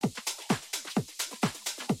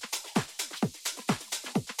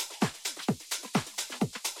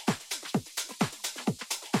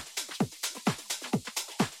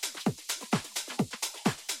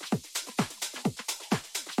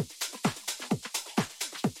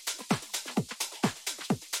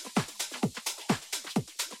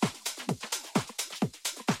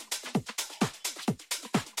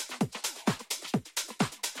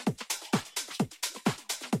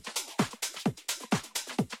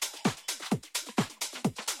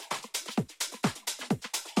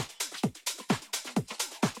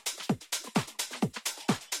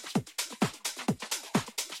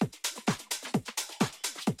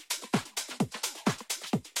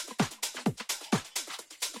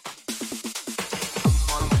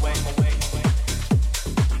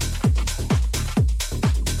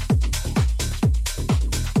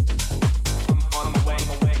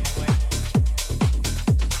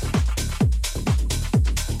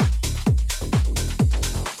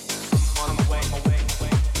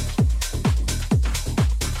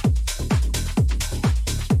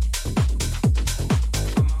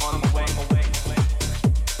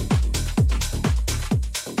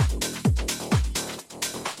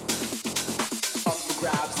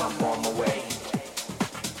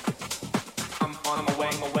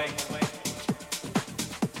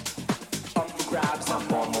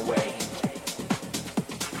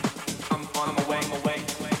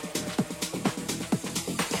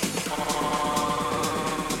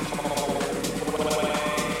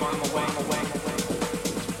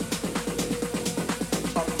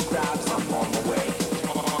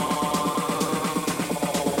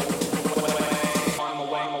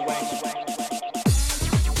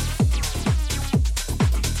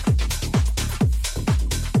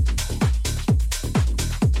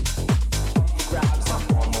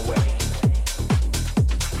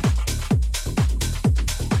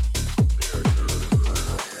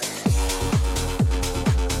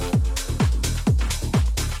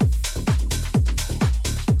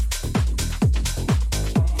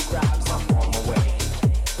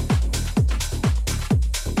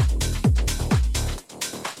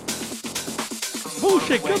Vamos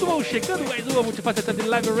chegando mais uma Multifaceted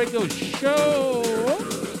Live Radio Show.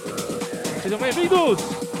 Sejam bem-vindos.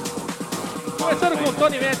 Começando com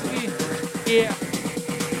Tony Mestre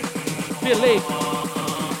e Delay.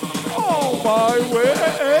 Oh my way.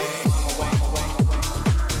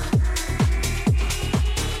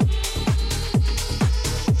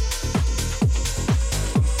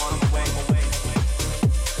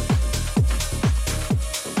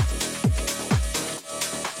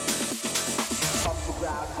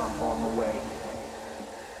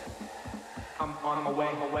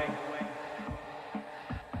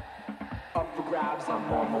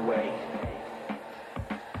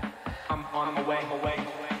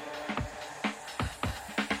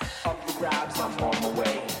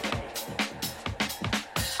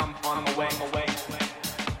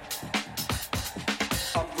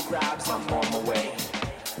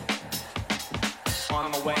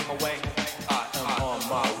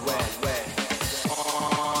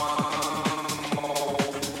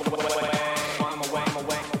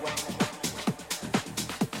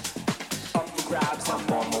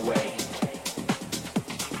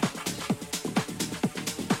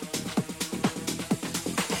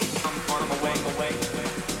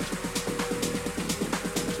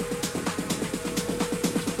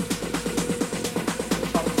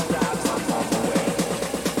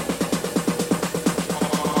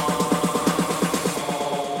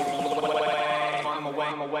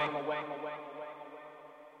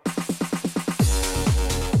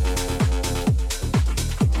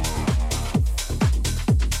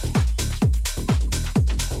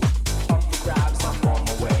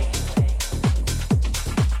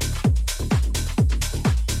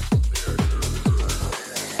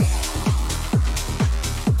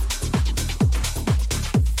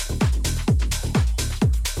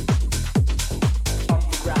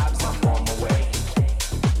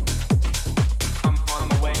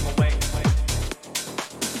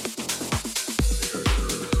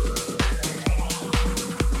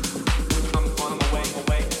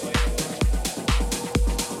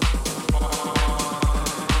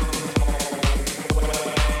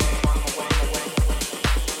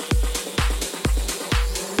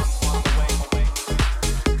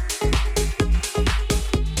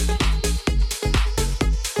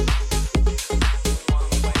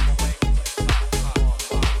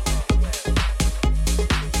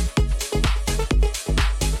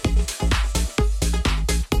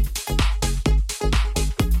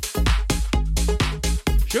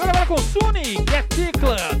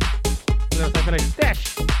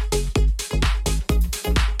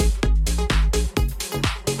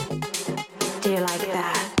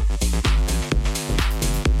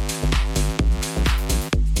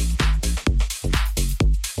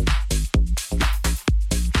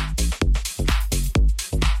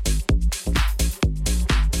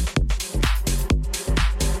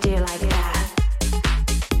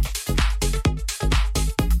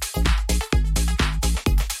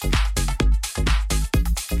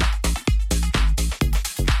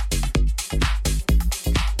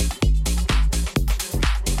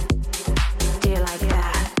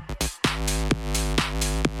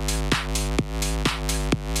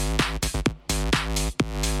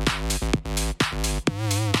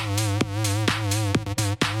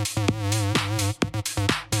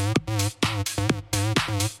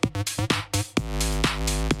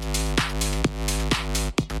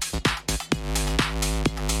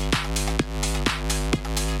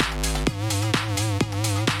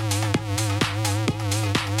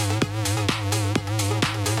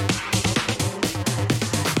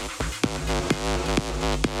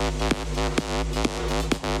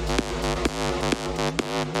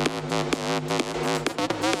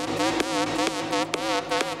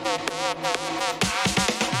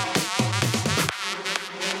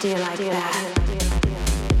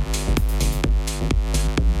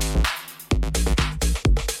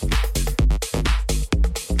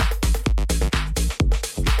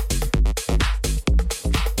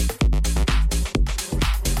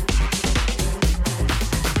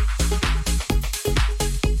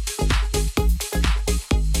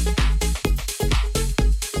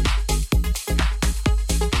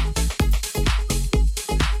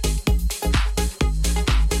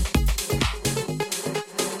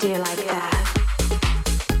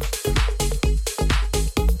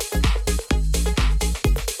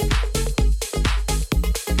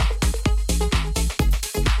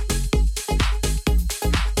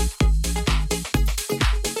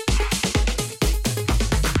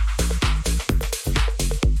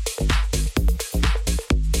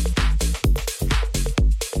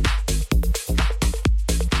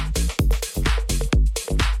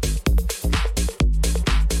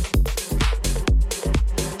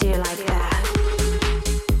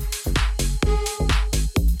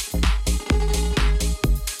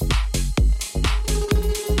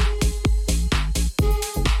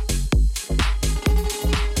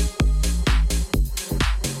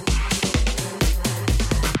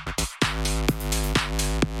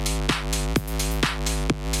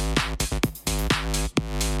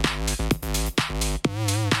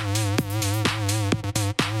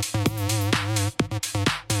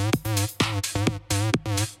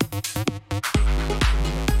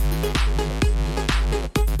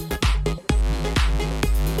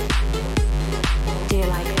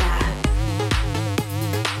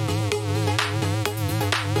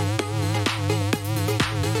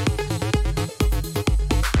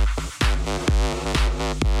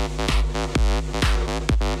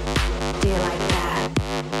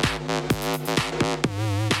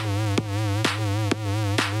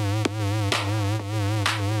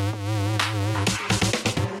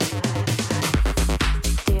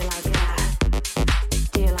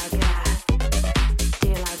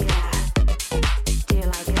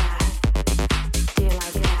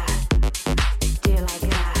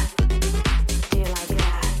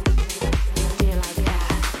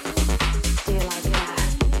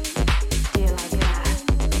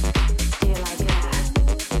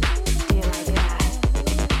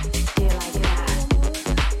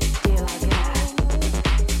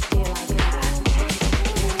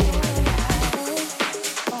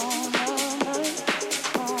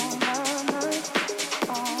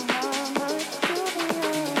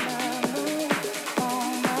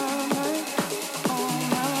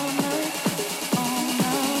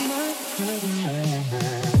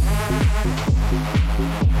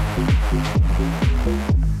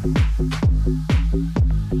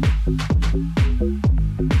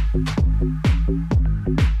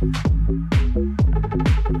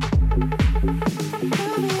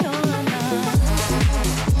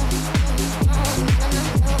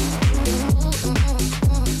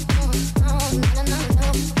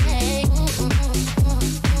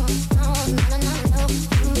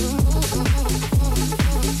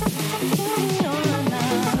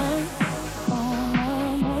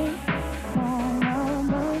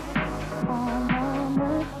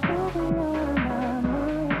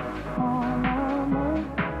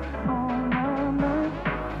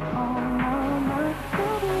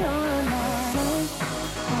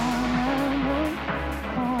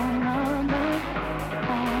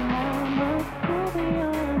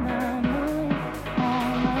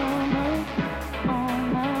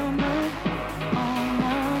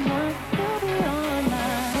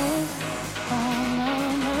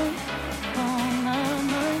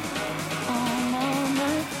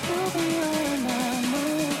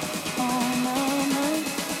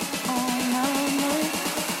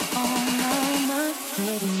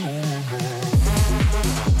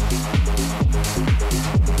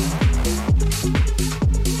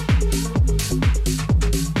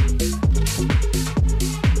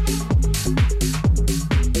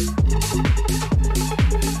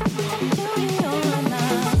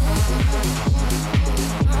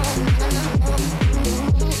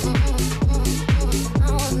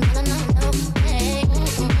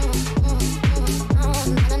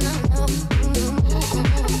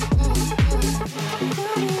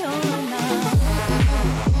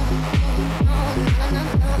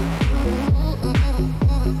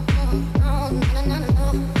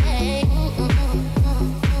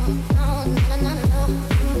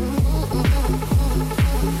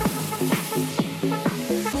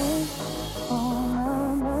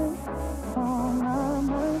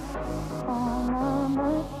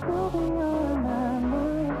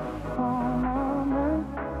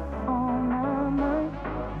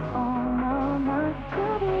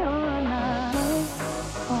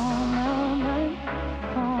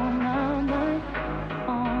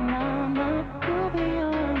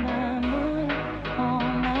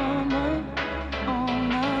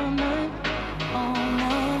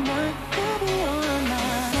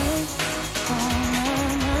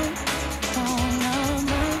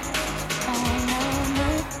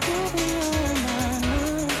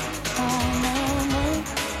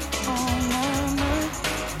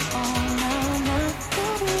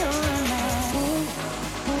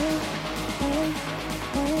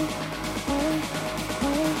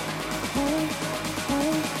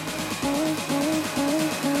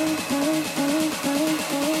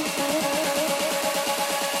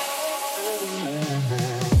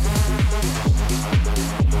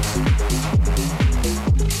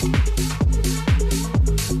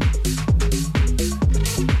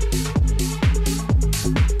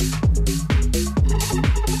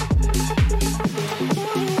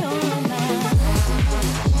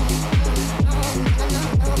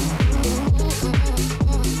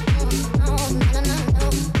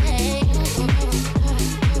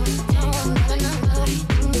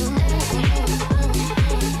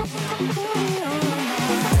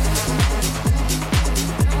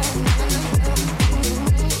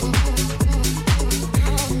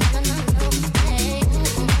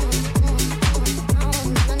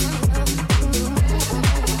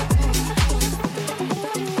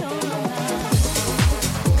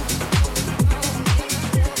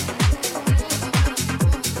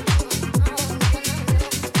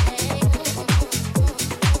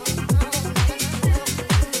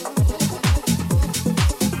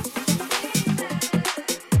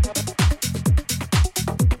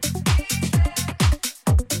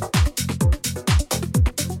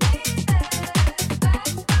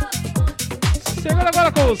 Chegando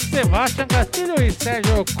agora com o Sebastian Castilho e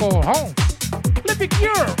Sérgio Corron. Flip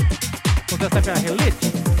Cure. Vamos essa pela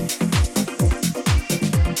Relite.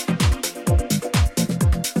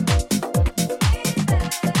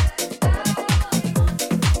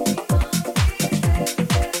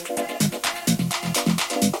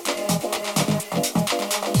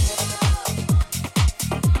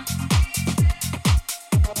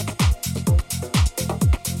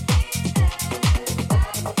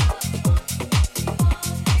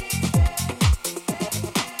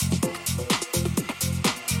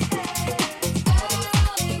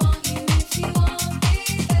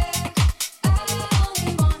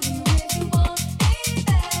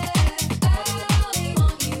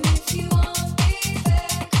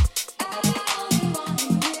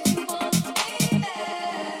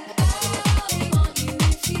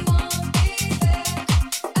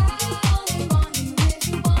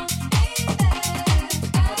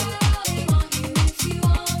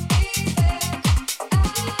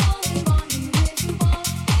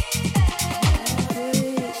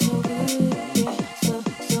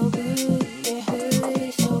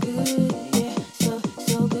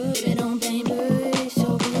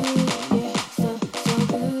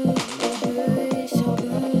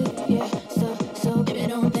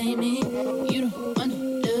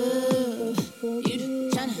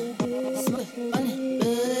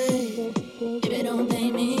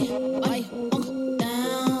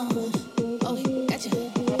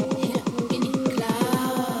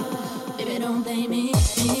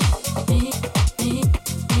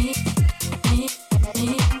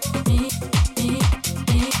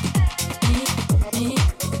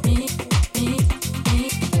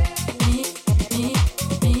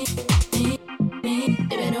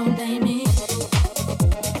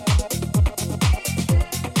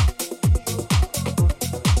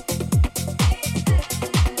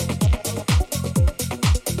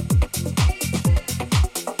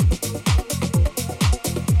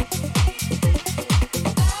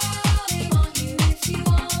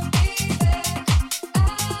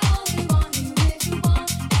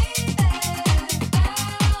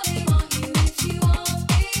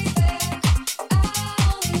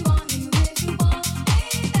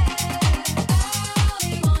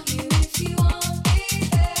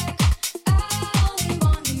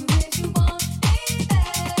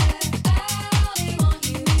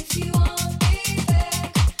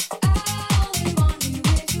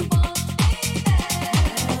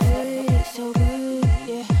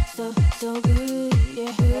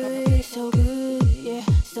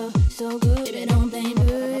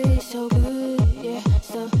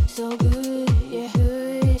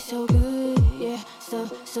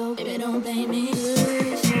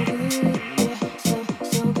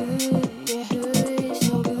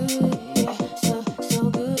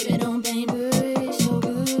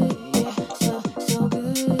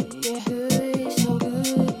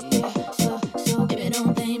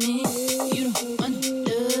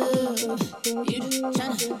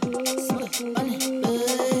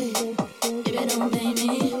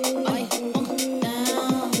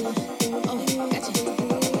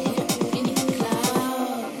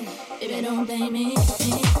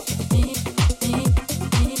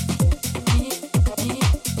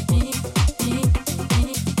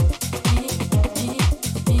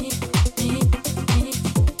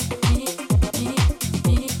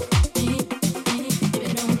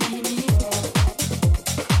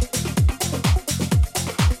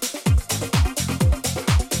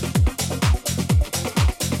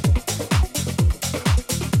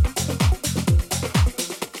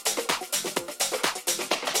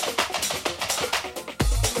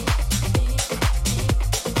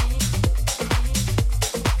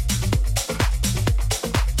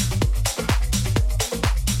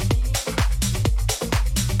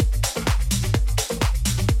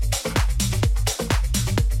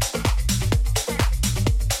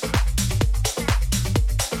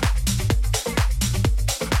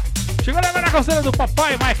 Conselho do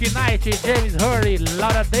papai, Mike Knight, James Hurley,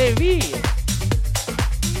 Laura Davy.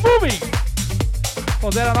 Moving!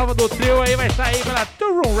 Conselho nova do trio aí vai sair pela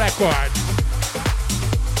Two Room Records.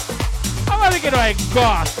 Agora que nós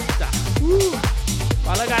gosta.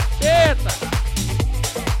 Fala gateta.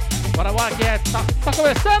 Bora que tá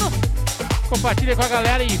começando? Compartilha com a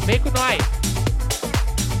galera e vem com nós.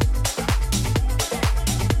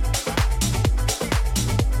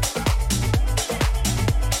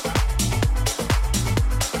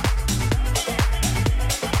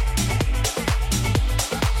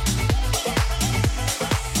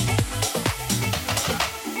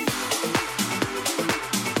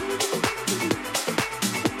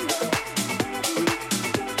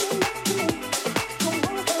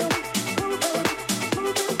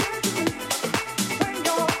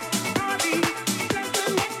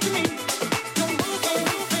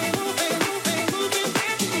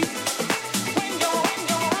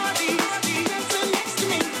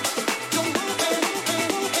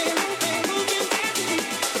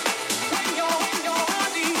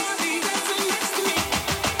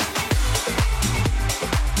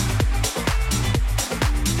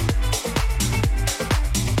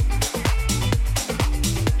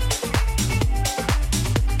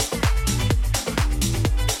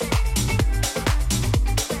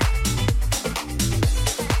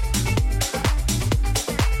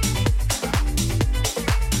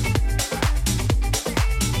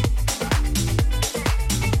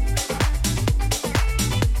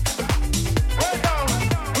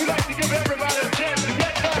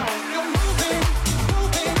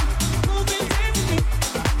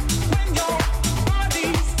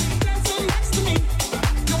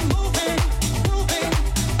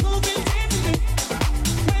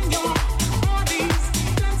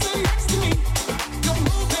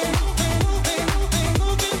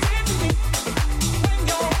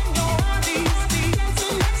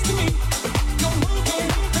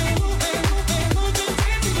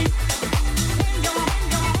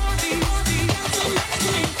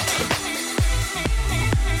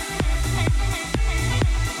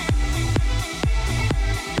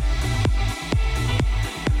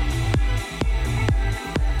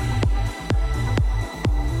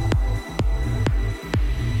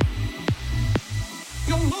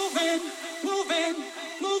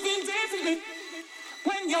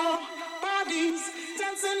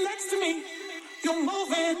 me. You're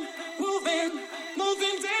moving, moving,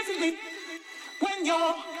 moving differently. When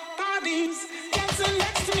your body's dancing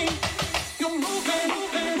next to me. You're moving,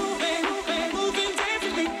 moving, moving, moving, moving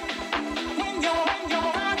differently. When your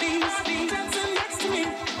body's dancing next to me.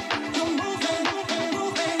 You're moving, moving,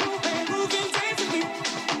 moving, moving, moving differently.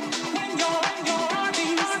 When your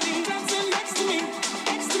body's dancing next to me,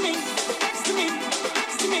 next to me, next to me,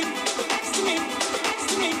 next to me, next to me, next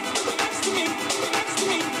to me, next to me, next to me, next to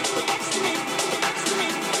me, next to me,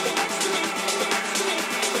 next to me,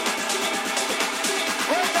 next to me.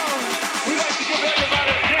 Hold on, we like to give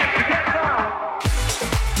everybody a chance to get down.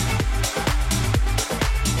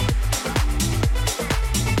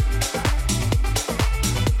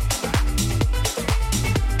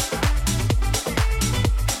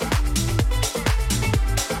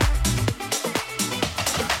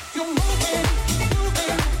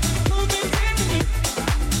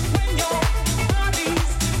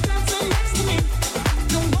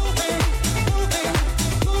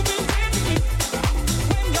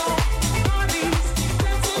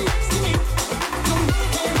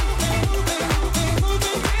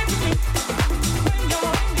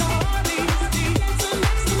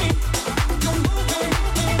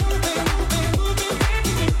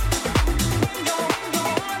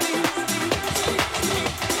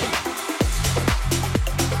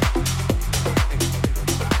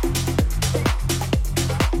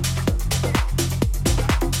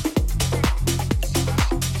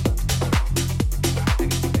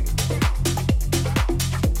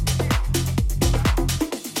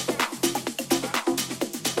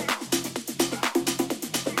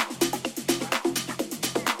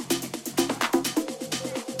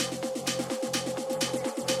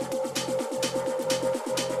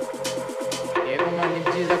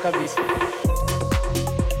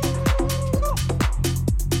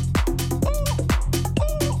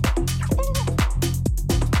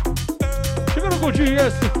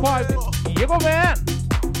 Diego Man.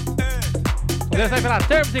 Poder sair pela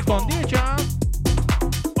Terms and Conditions.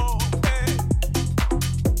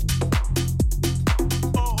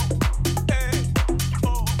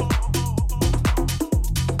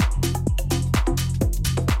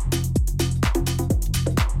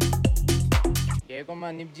 Diego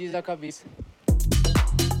Man, me diz a cabeça.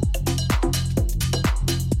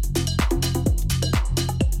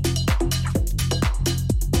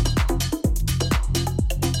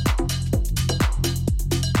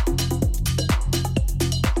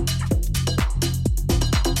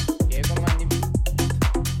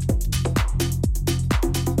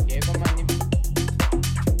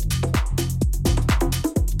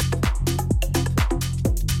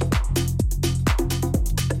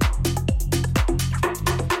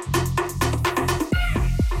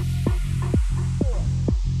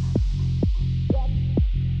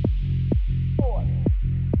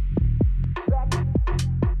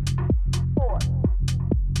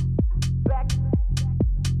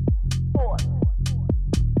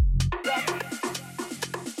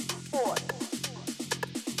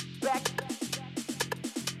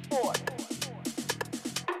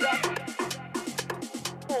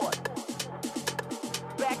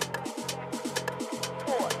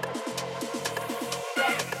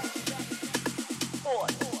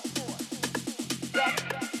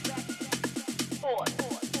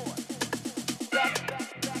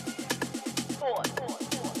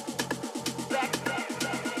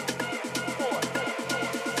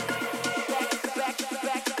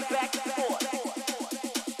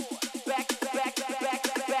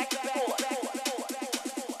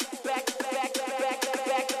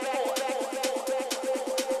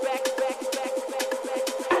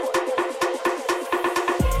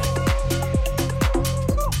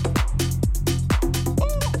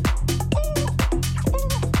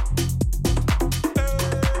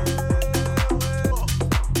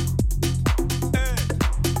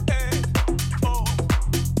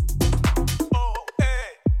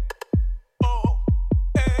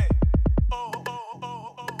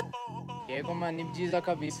 Diego Man, me diz a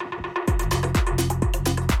cabeça.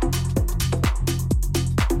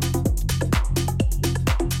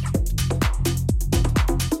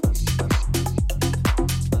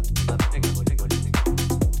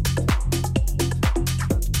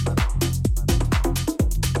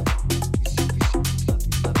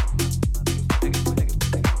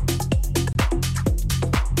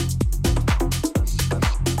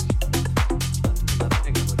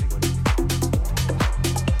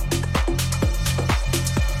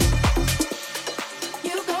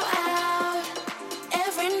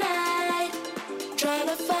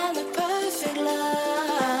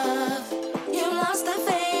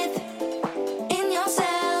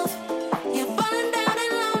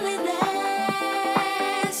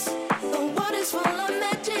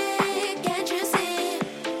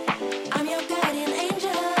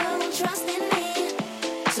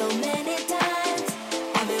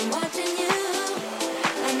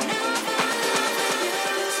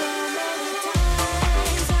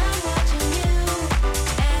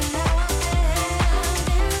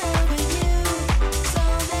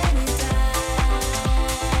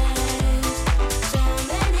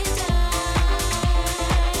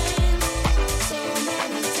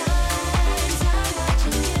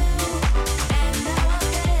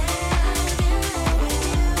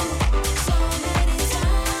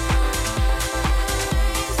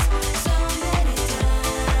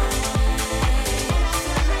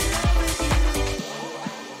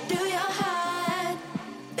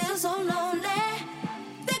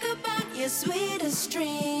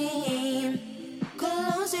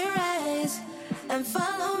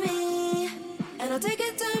 me, and I'll take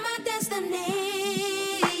it to my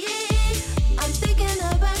destiny. I'm thinking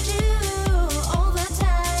about you all the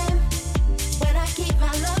time. When I keep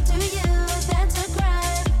my love to you, that's a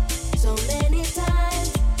crime. So many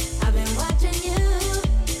times I've been watching you,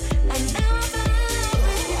 and now I'm in love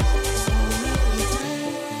with you. So many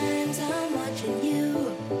times I'm watching you,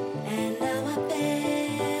 and now I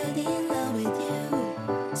fell in love with you.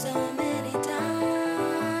 So many times,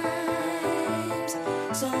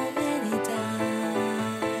 so many times,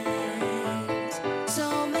 so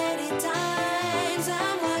many times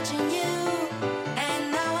I'm watching you,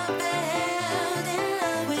 and now I fell in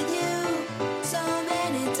love with you. So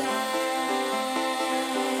many times,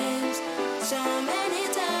 so many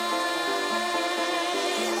times,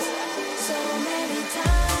 so many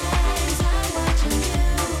times I'm watching you,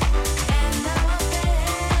 and now I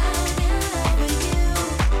fell in love with you.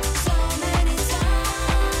 So many times,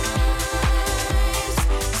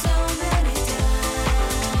 so many times,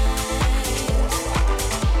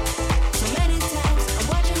 so many times I'm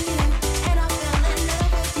watching you, and I fell in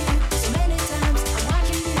love with you. So many times I'm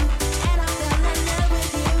watching you, and I fell in love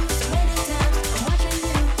with you. So many times I'm watching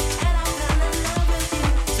you, and I fell in love with you.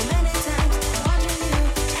 So many times I'm watching you,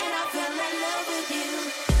 and I fell in love with you.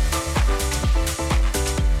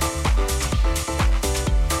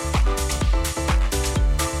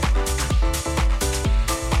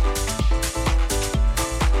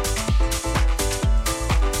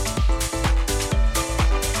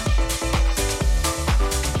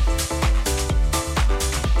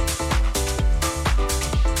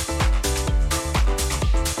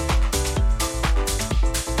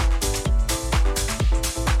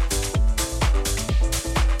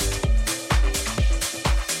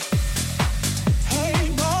 Hey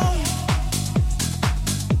boy,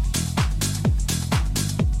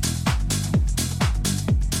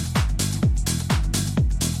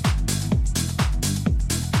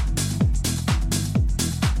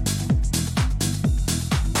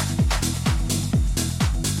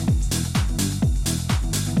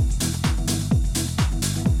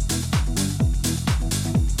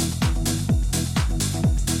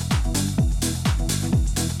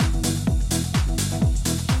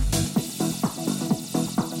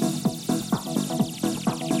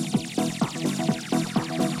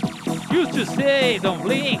 Used to say, don't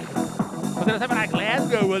blink. Quando ela tava na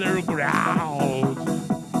Glasgow Underground.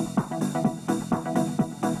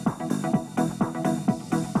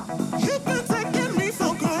 you've been taking me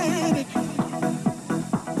for granted.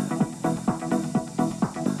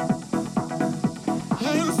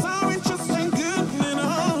 And sorry just ain't good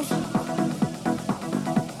enough.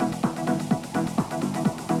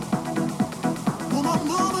 Well, my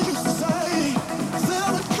mama used to say,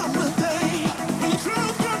 there would come a day when the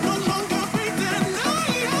truth could no longer be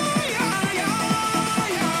denied.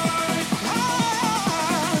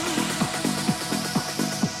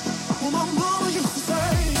 Well, my mama used to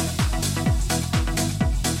say.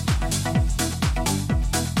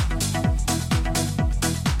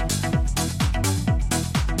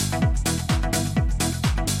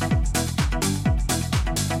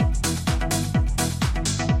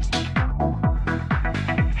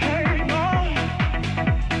 Hey, boy.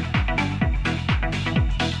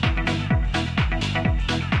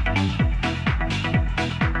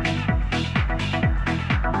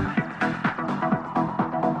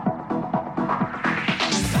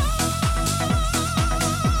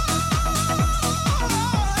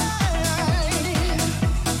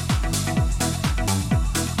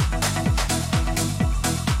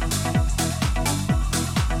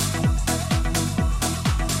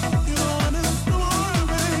 You know I'm just the one,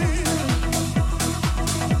 baby.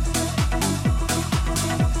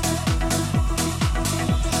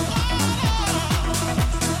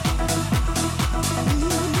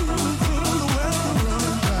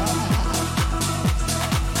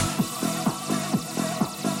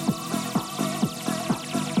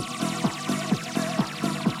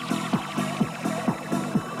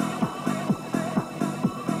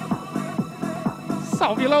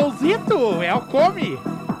 Salve, Lauzito! É o Come!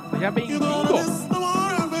 Seja You know bem-vindo! I'm just the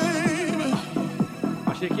one, baby.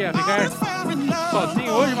 Achei que ia ficar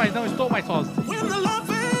sozinho hoje, mas não estou mais sozinho. When the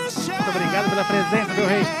love is Muito obrigado pela presença, meu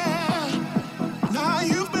rei. Now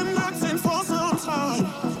you've been acting for some time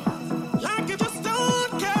like you just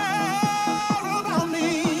don't care about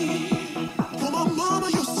me. Well, my mama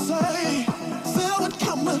used to say there would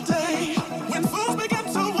come a day when fools begin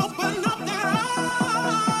to open up their eyes.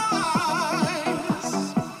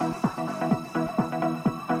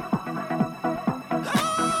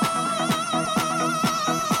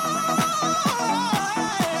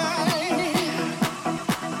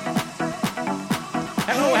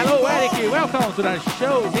 Hello, Eric. Welcome to the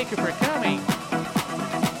show. Thank you for coming.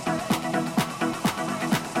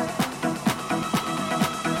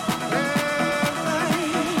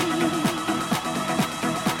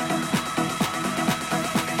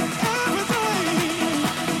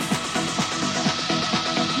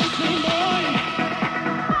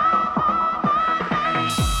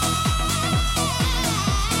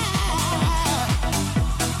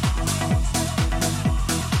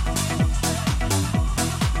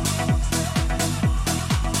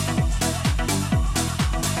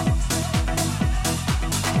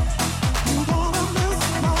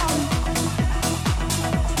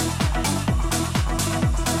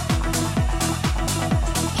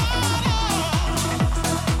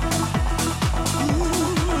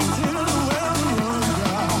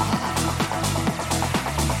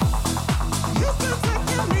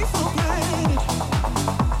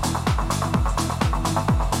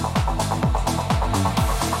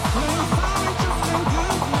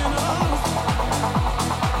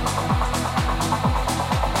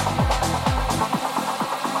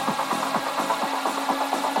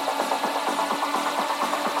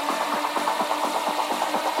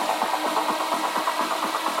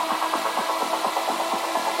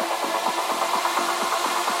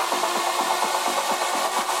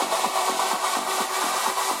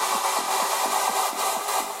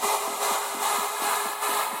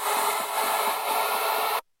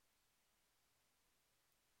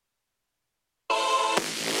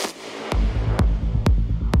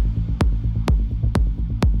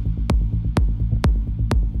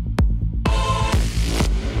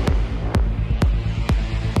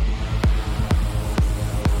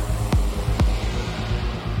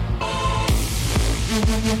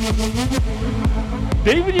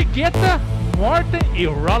 David Guetta, Morten e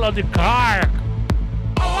Roland Clark.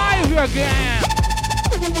 Alive again!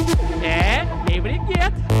 É, David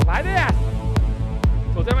Guetta, vai dessa.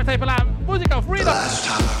 O tema tá aí pela música Freedom. The last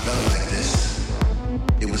time I felt like this,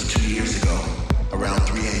 it was 2 years ago, around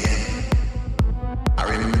 3 a.m. I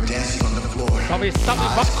remember dancing on the floor. Salve,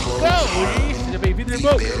 salve, Bosco! Seja bem-vindo,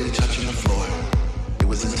 irmão. Barely touching the floor. It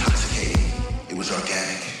was intoxicating. It was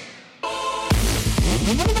organic.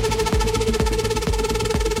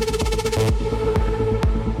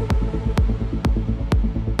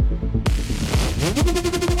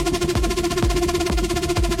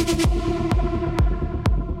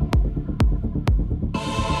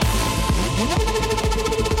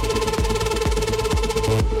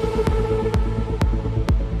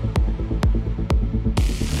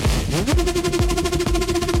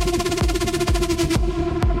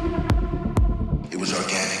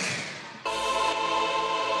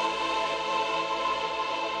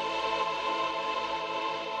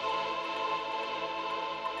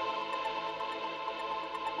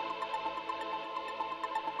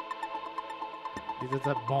 It's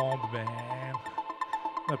a bomb, man.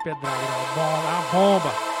 Não é pedrada, é uma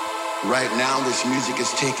bomba. Right now, this music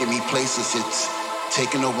is taking me places. It's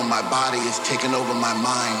taking over my body. It's taking over my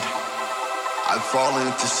mind. I've fallen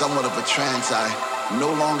into somewhat of a trance. I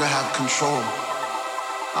no longer have control.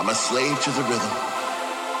 I'm a slave to the rhythm.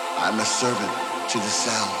 I'm a servant to the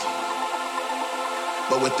sound.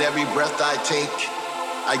 But with every breath I take,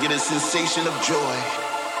 I get a sensation of joy.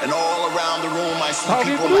 And all around the room I see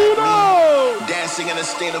people like me, dancing in a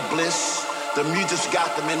state of bliss. The music's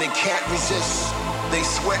got them and they can't resist. They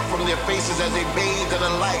sweat from their faces as they bathe in the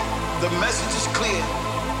light. The message is clear,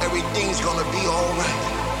 everything's gonna be alright.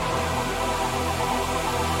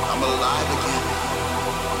 I'm alive again.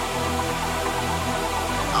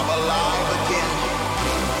 I'm alive again.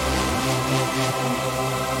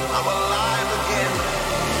 I'm alive again.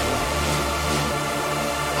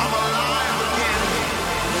 I'm alive again. I'm alive again.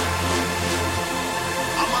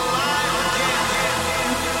 I'm alive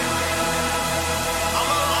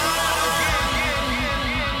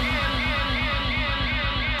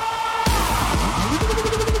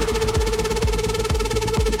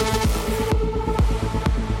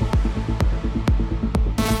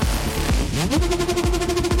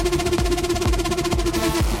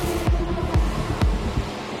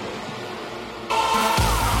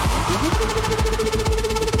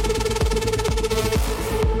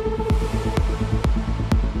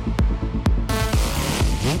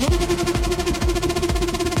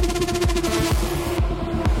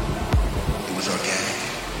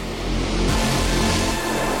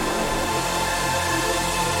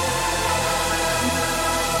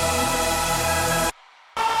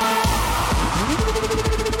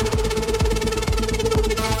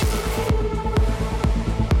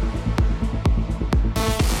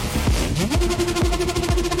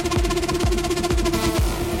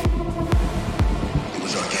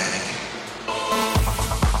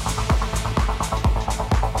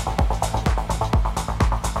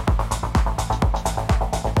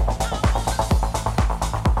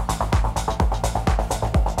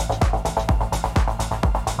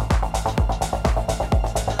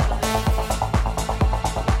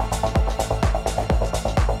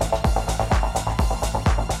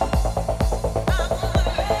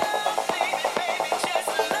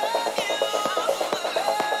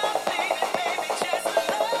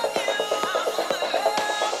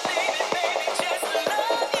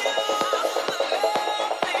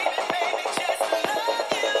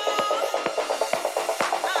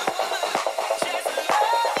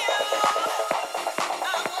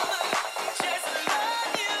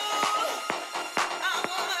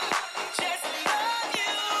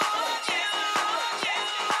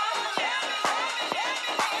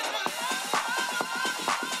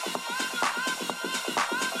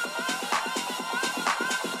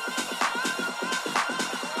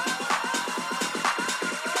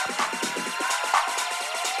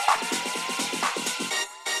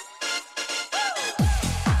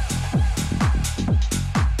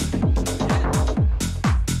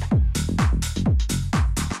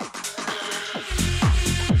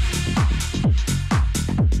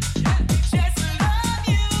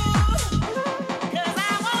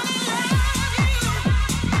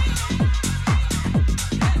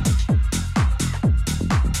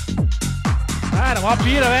Cara, mó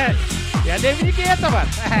pira, velho. E é David Guetta, mano.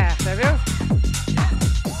 Você viu?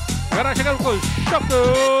 Agora nós chegamos com o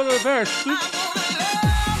Choco versus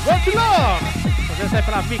What Love. Você sai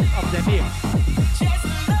pela Mix of the Mix.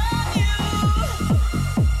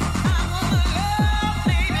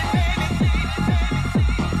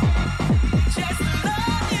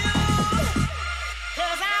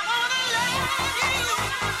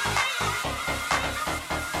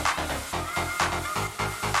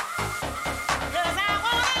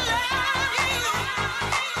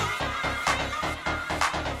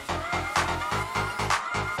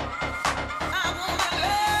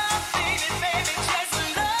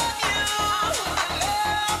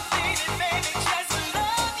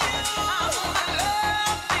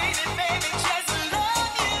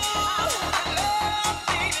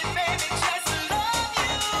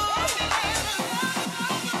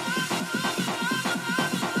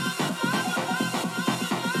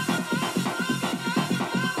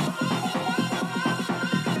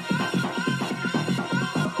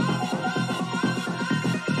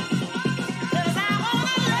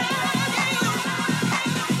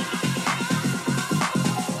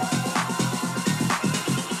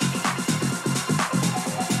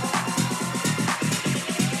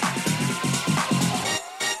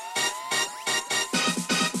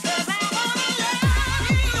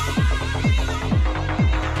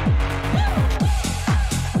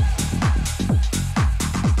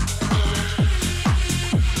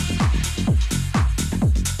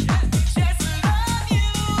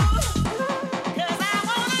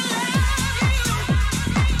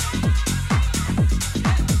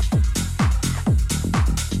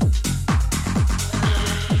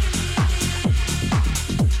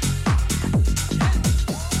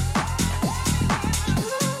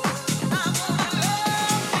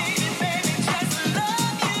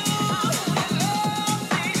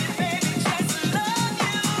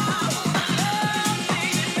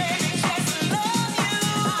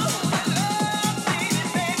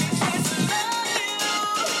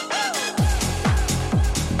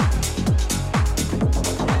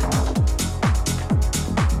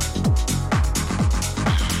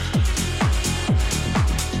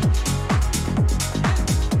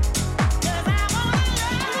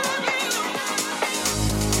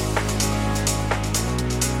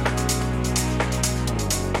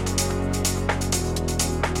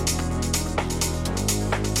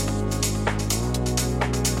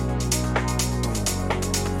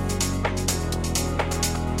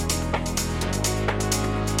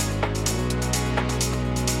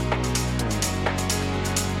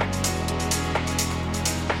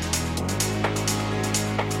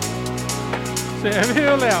 Você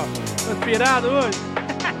viu, Léo? Tô inspirado hoje.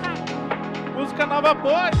 Música nova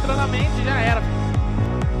boa, entrou na mente, já era.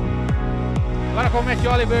 Agora como é que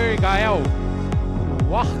Oliver e Gael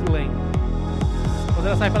Warlen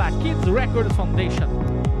poderá sair pela Kids Records Foundation.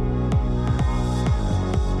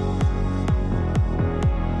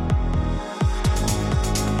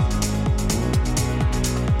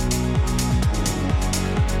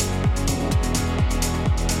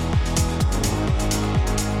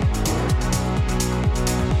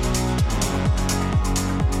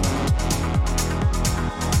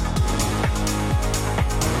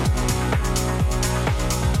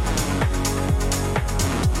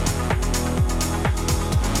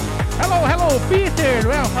 Peter,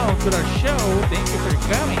 welcome to the show. Thank you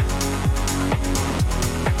for coming.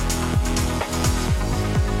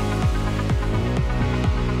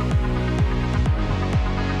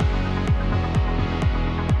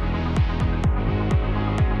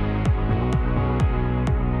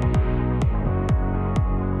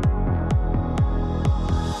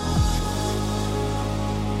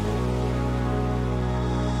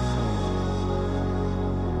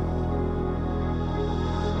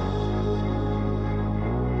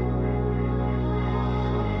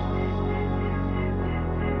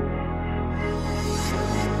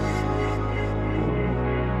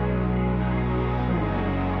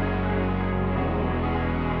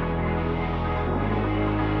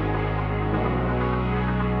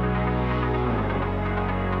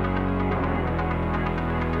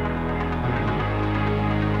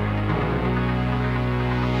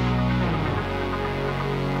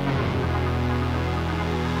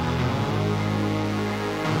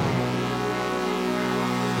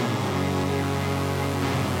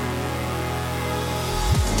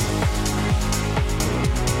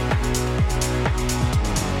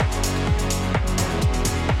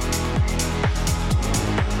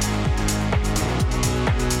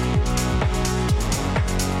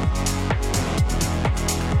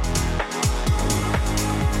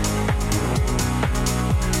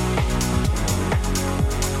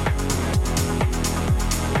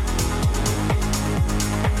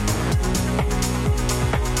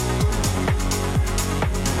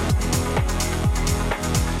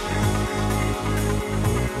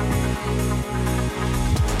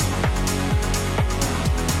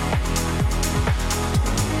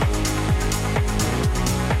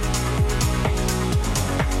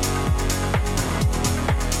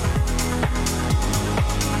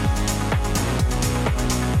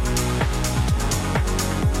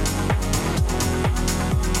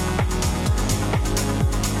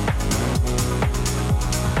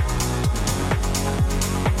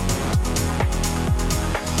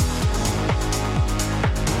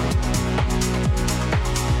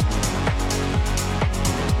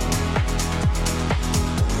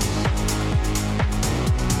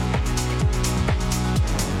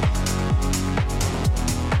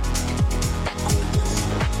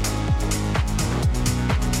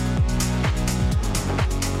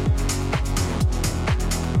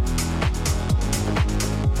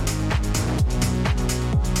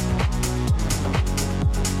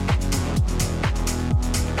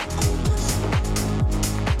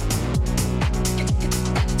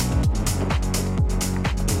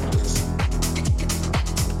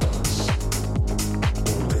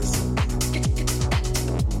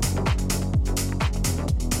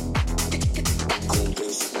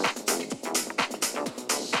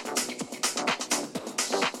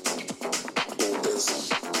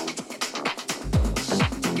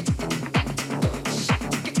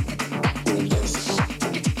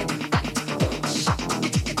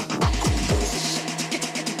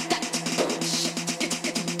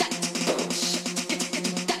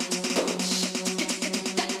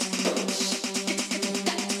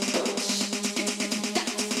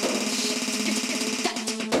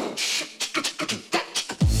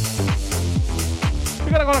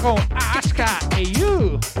 Ficando agora com Aska and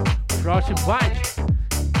You, Frost Bite,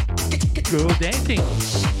 Go Dancing.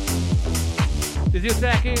 This new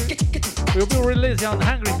track will be released on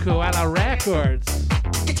Hungry Koala Records.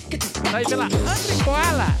 Sai pela Hungry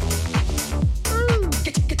Koala.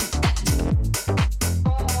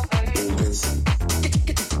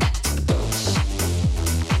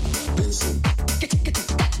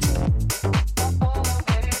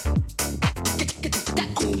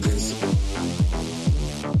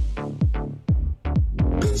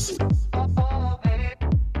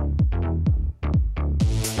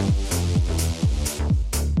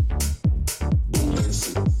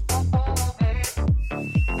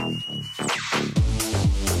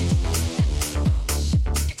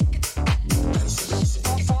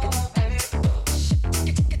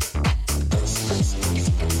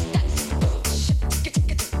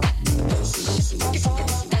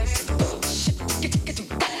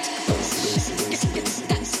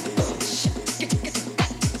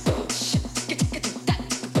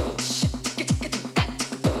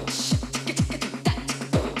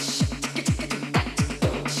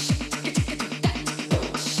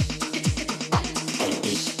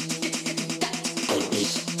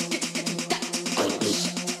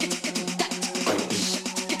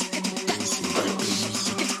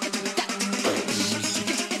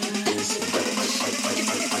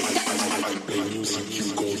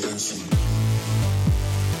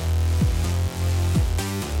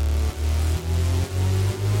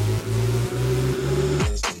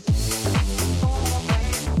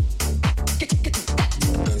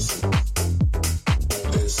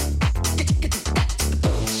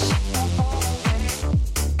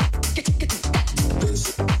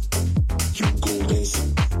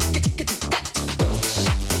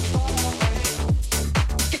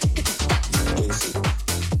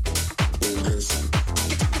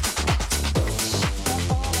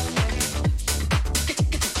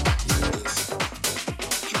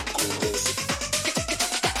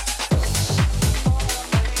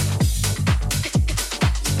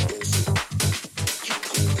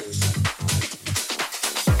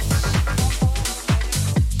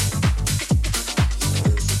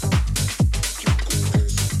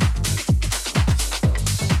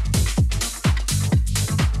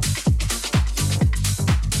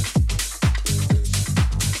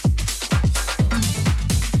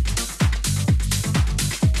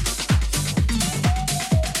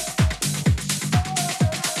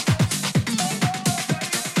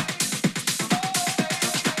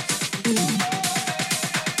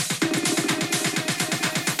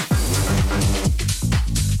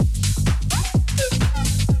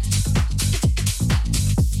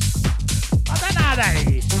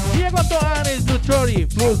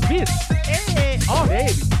 Plus Beats, oh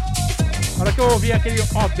baby. Na hora que eu ouvi aquele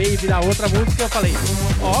oh baby da outra música, eu falei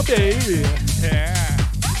oh baby. Yeah.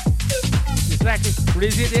 This track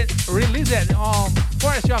released on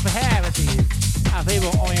 4th of Heaven,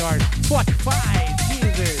 available on your Spotify,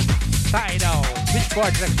 Deezer, Tidal,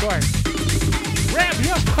 Beatport, Record. Grab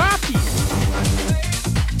your copy.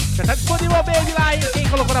 Já tá disponível o baby lá, hein? Quem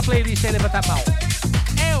colocou na playlist aí, levanta a mão.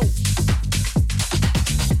 Eu.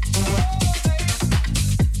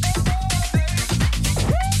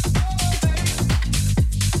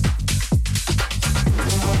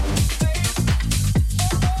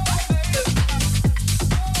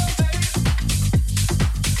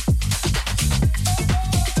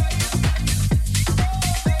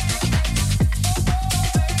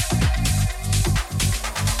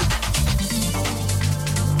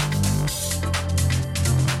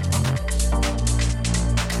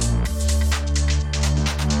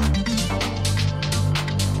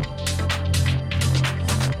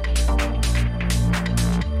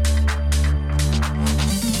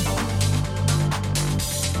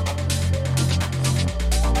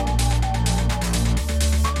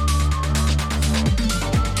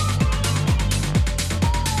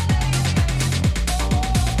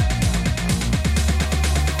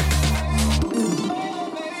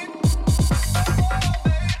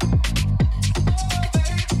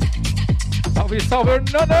 Salve,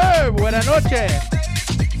 Nono, buenas noches.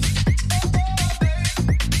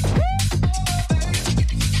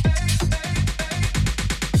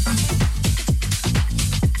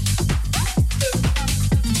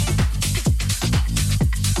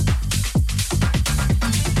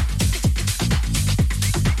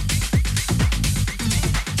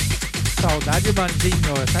 Saudade,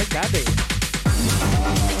 Mandinho, saudade.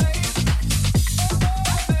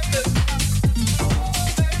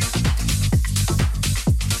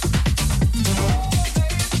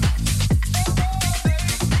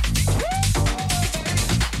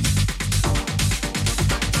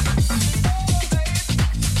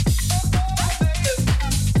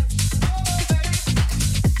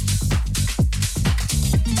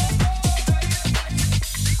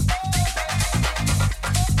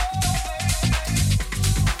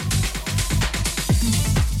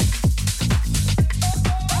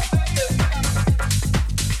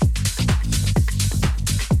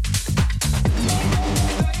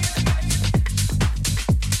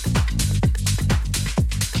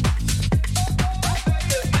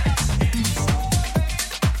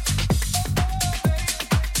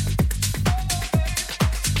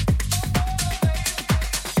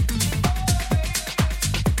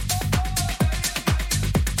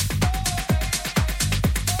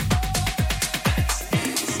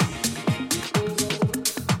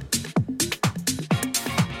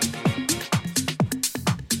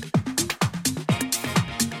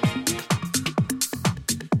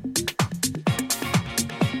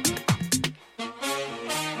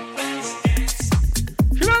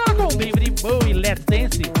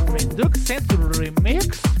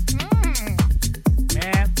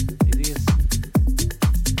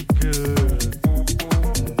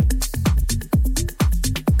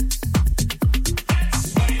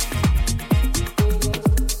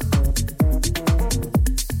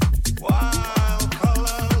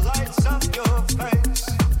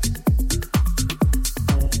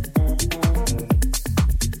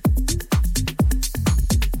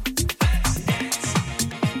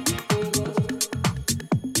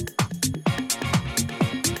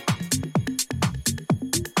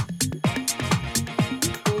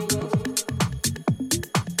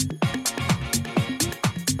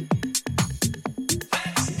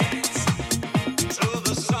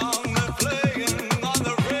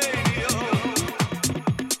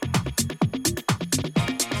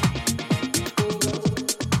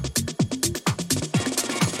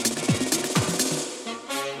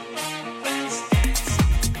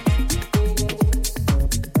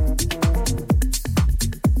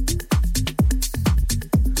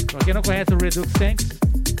 quem não conhece o Redux Thanks,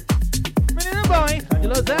 menino bom, hein? Tá de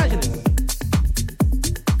Los Angeles.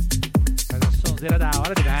 Faz uma sonzeira da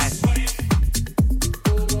hora de gás.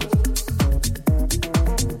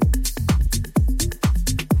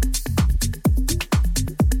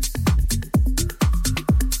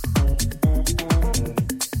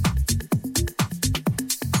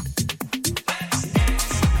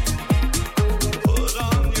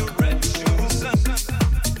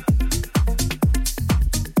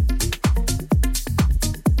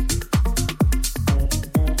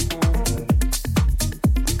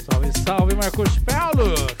 Salve Marcos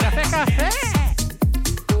Paulo, café, café.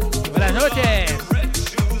 Boas noites.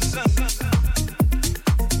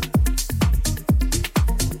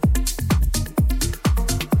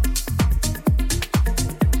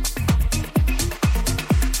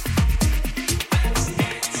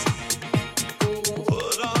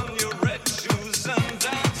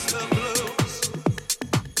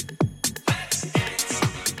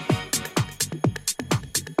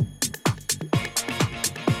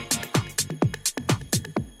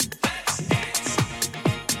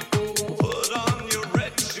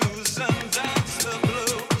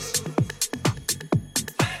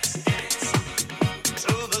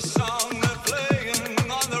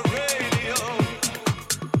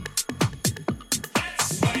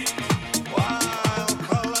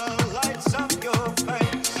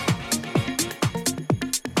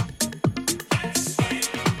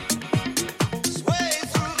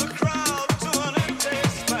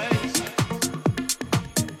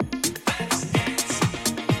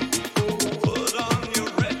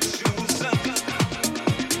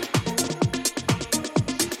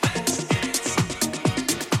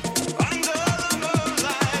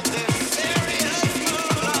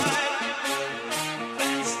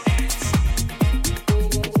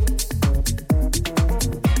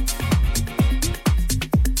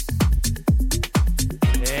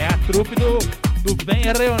 Trupe do Bem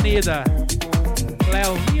Reunida.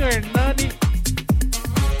 Leozinho, Hernani,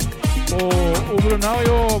 o Brunão e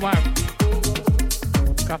o Marco.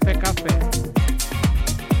 Café, café.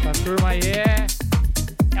 Essa turma aí é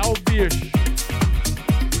o bicho.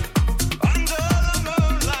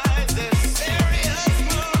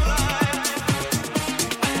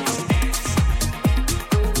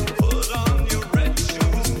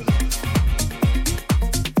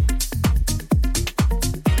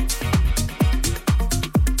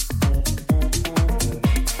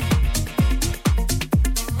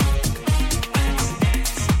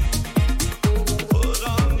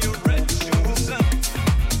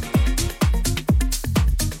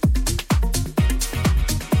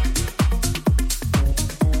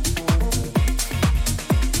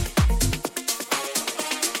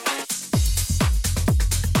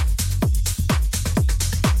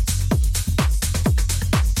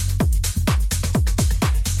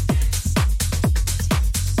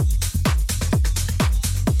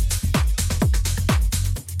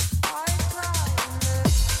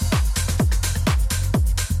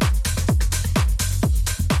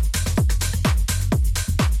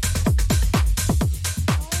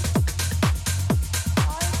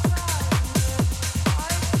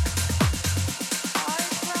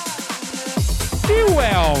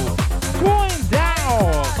 Going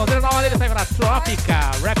Down. Sonzeira nova dele sai pra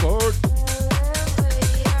Tropica Records.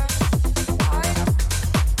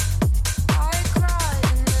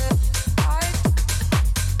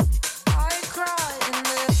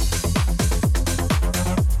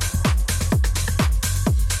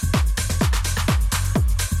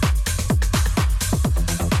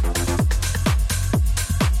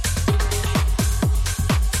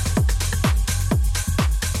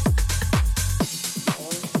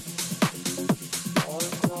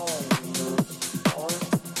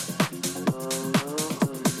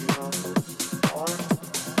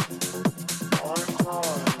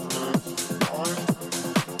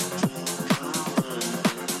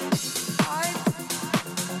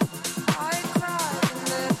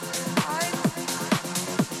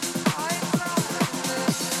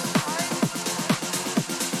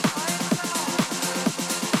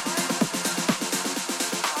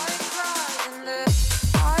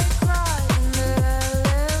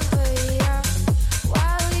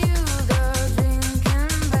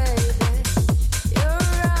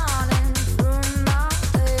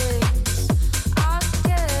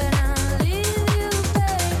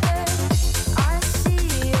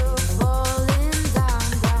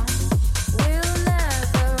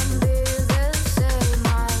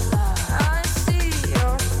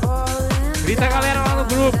 Grita a galera lá no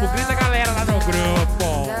grupo, grita a galera lá no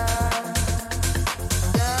grupo.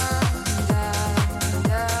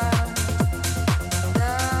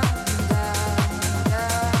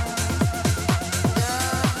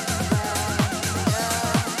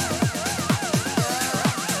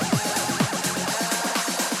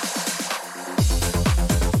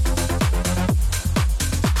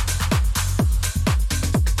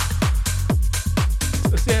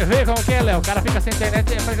 Léo? O cara fica sem internet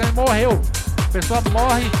e ele morreu. A pessoa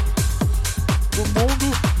morre do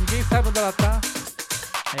mundo, ninguém sabe onde ela tá.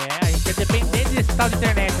 É, a gente é dependente desse tal de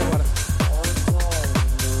internet agora.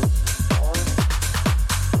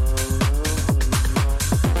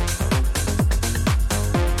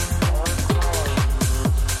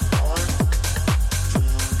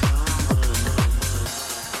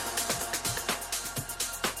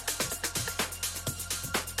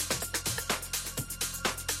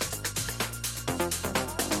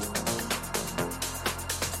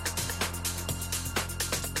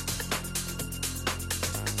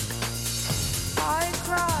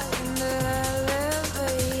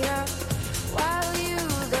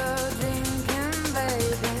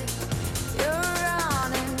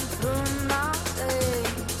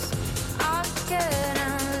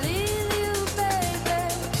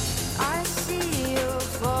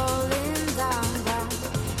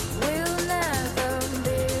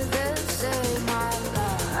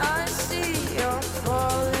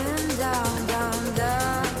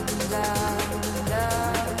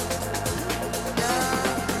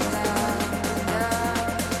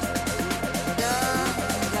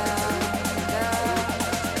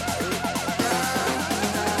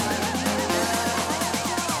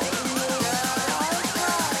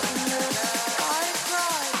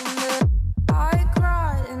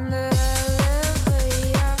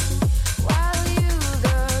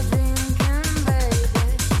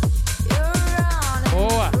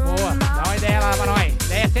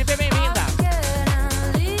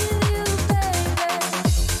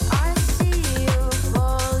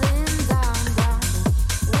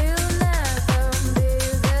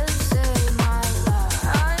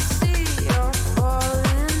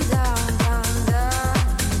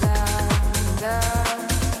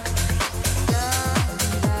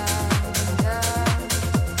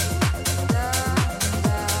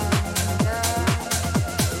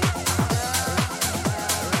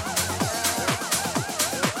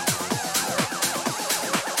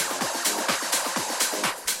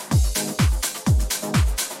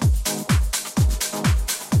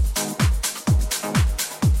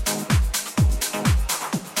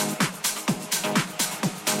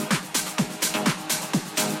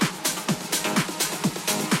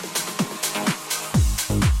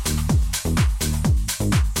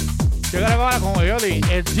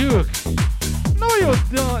 É Duke. No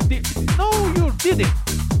you didn't.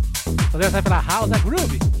 Fazer essa pela House of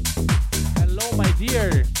Groove. Hello my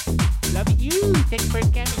dear. Love you. Thanks for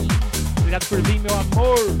coming. Obrigado por vir, meu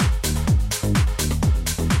amor.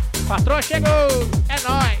 Patroa chegou. É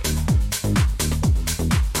nóis.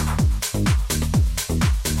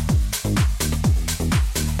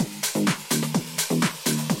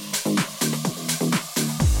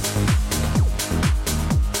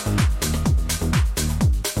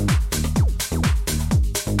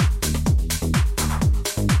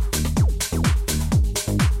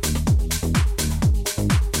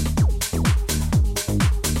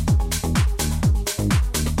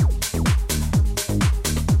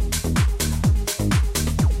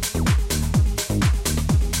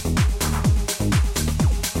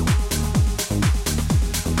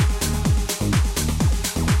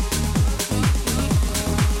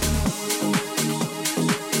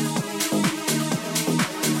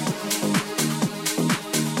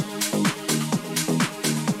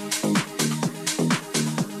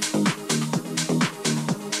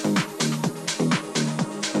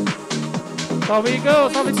 Salve, Igão,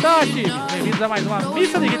 salve, Tati! Bem-vindos a mais uma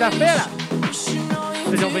missa de quinta-feira!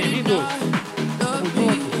 Sejam bem-vindos! Tamo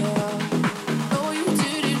junto!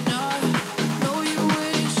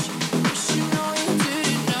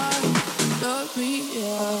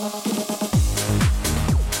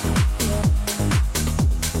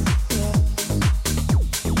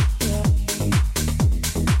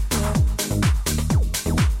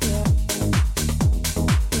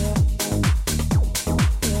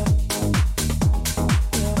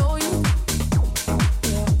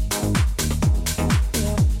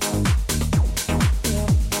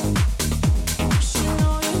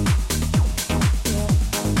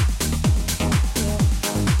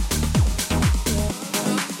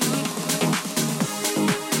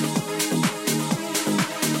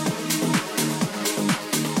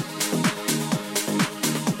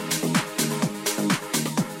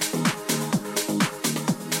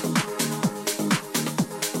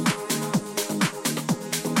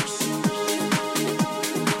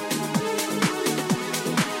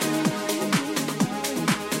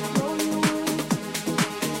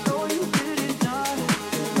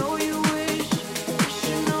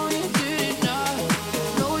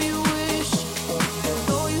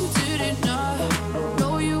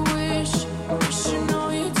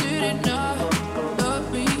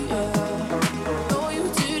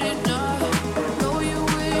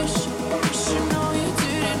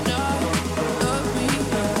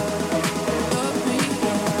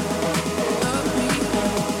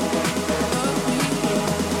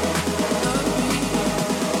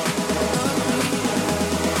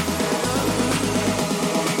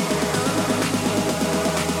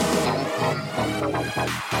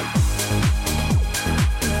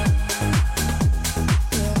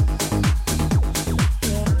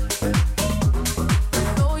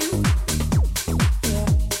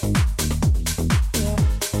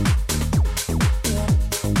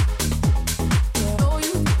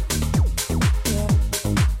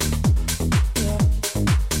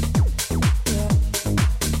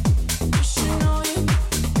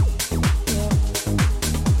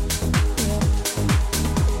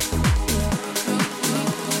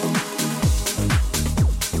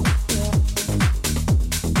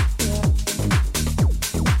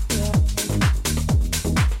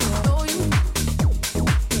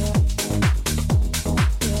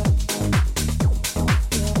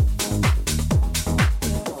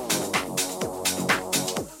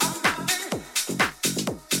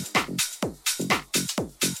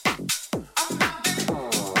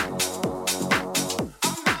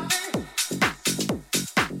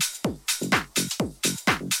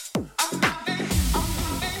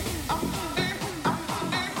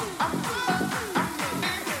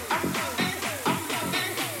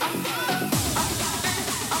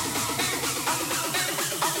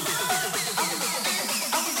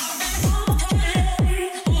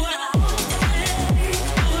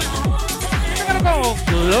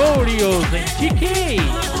 2000 TK.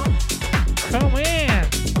 Come in.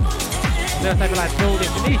 Dessa pela Show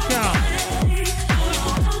Definition.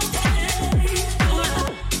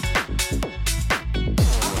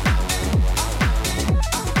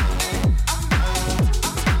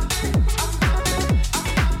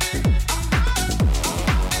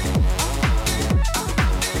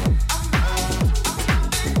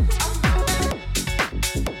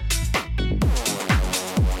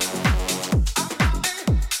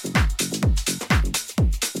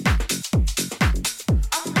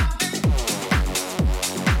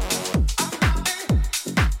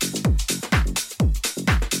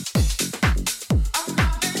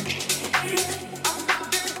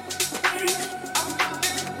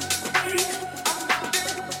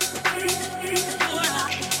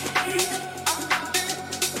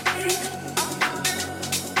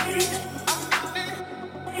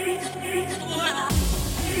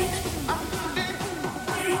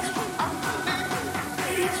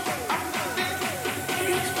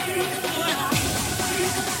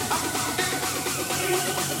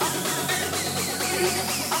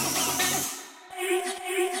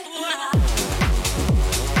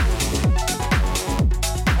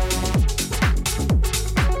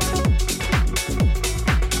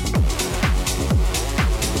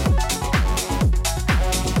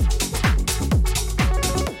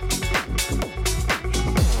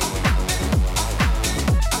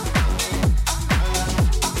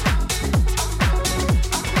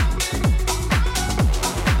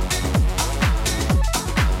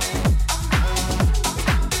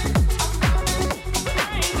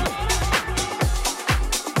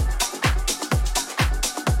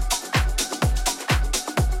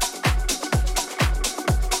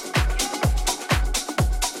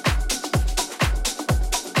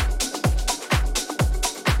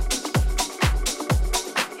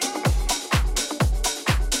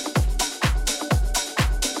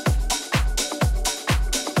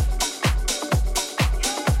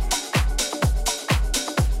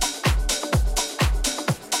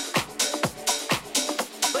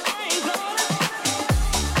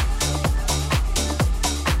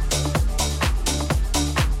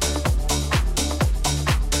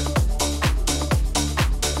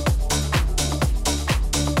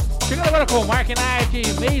 Com Mark Knight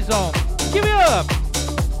e Mason, Give Me Up.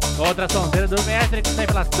 Outra sonzeira do mestre que sai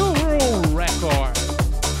pela Two Rule Records.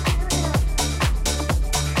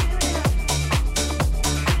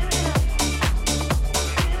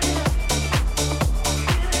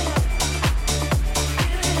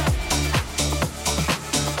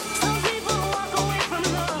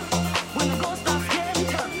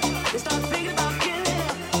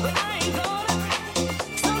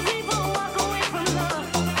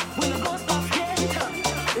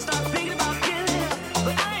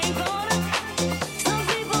 Some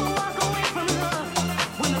people walk away from love.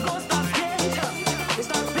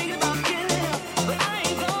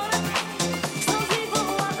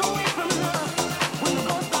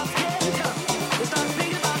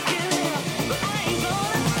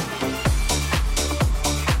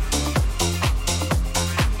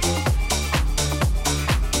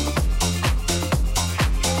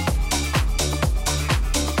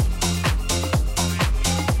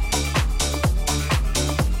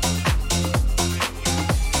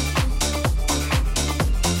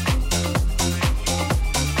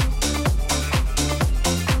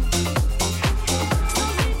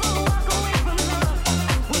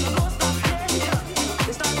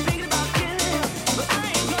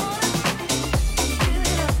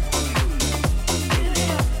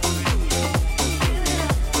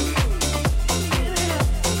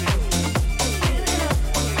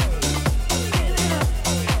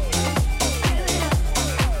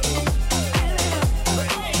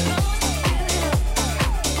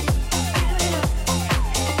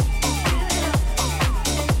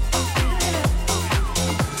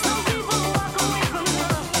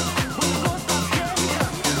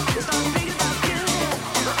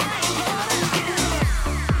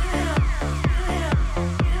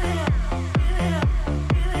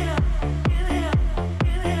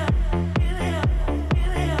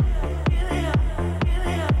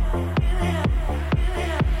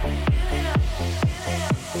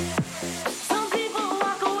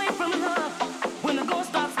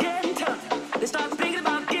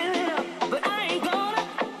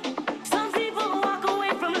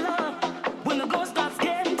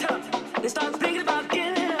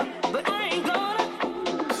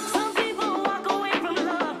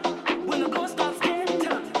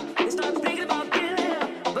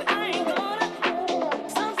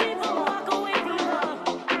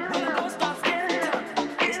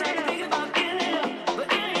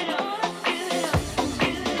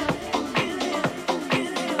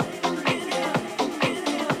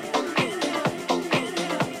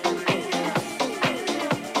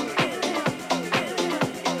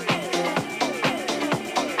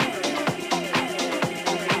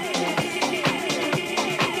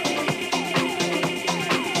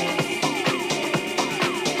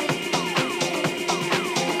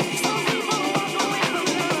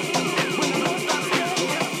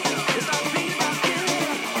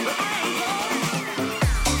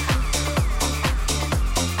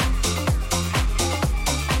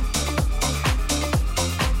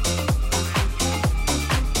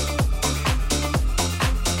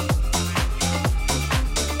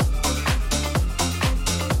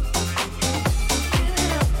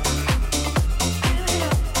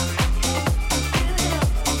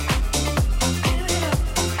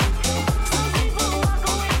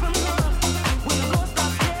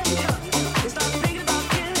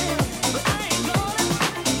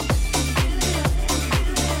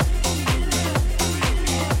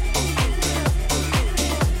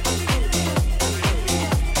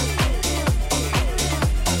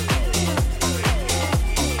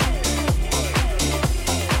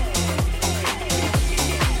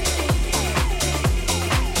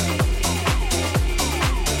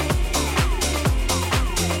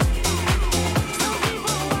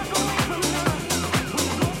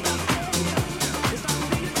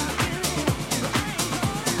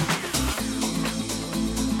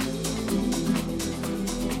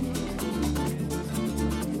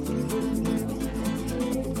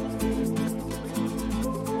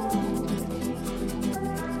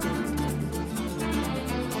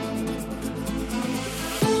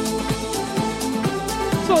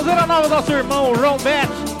 Sonzeira nova do nosso irmão Rombet,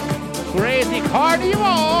 Crazy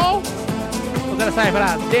Carnival. Sonzeira sai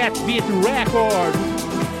pra Death Beat Record.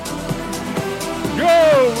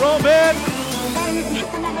 Yo, Rombet!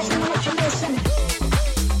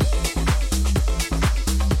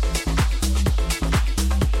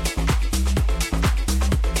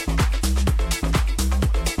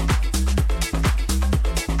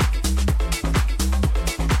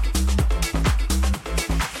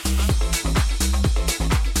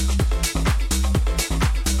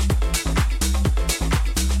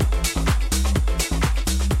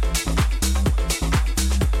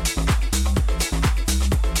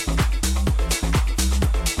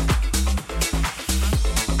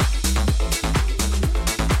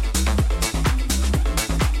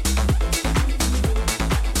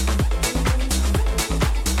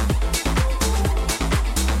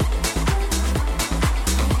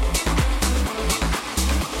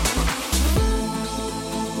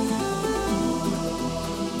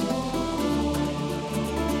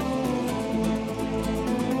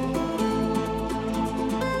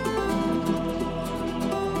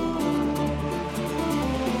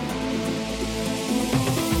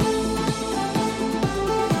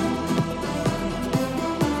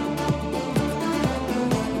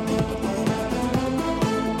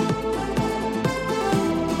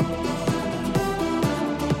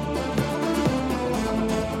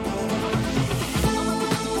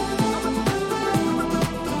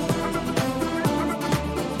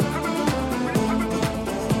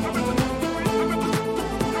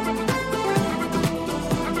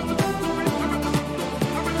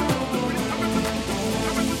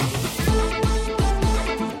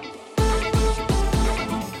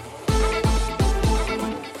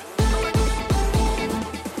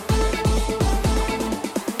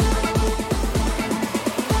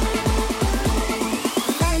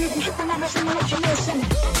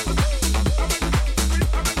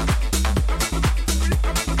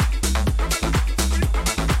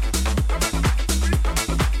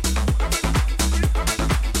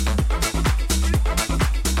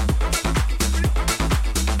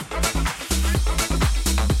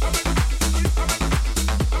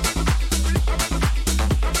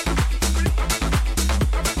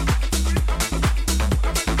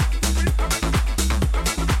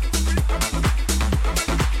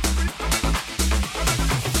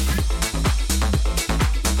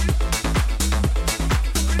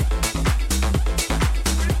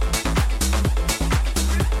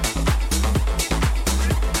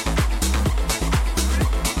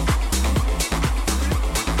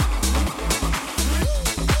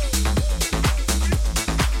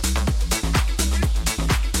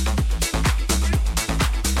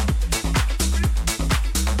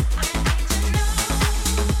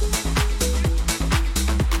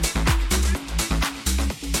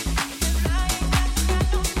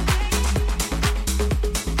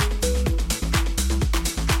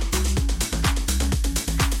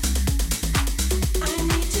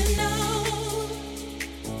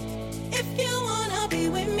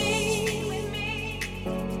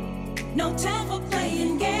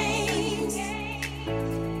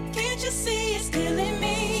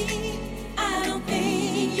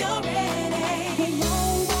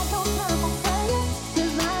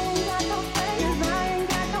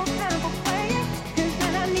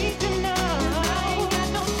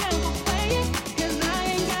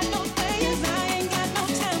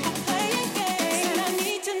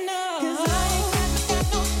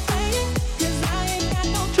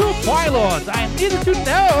 Pilots, I need to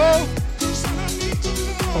know.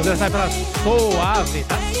 Vamos sai pra suave,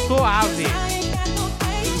 tá? Suave.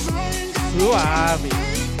 Suave.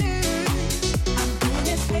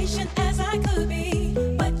 As patient as I could be,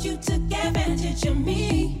 but you took advantage of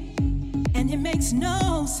me, and it makes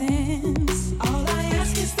no sense. All I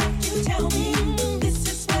ask is that you tell me this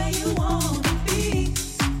is where you want to be.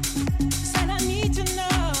 Said I need to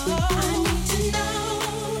know. I need to know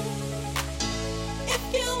if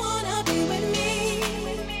you wanna be with me.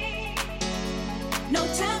 No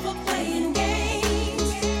time for playing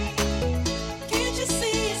games. Can't you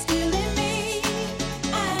see it's killing me?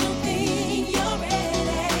 I don't think you're ready.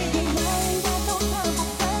 I ain't got no time for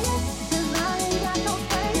playing. 'Cause I ain't got no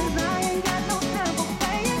playing. 'Cause I ain't got no time for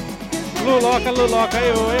playing. Luloca, Luloca,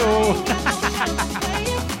 eu.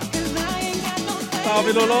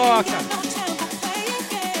 Salve, Luloca.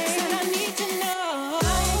 I need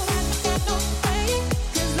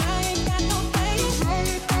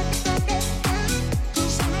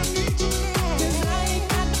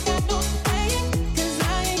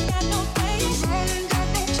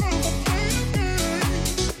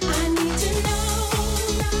to know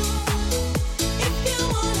if you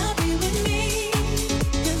want.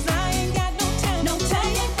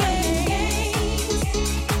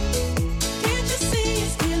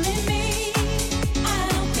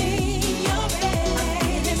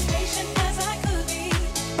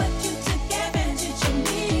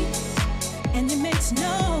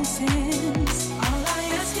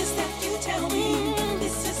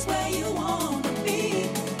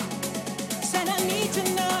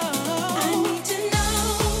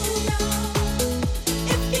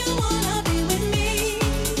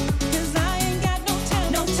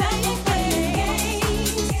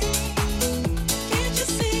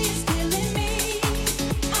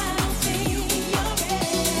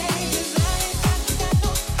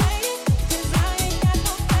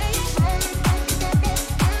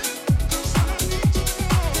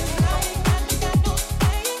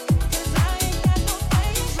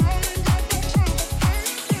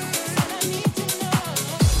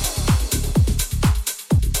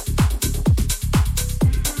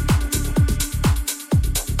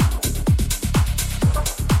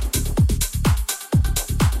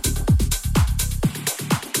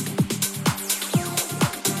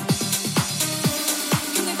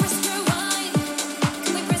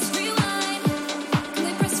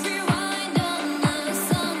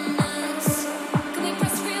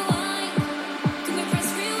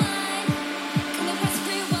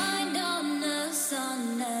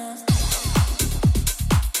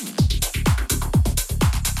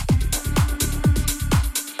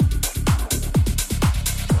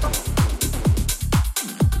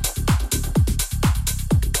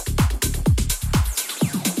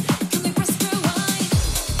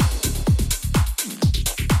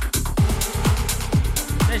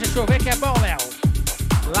 que é bom, Léo.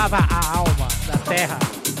 Lava a alma da terra.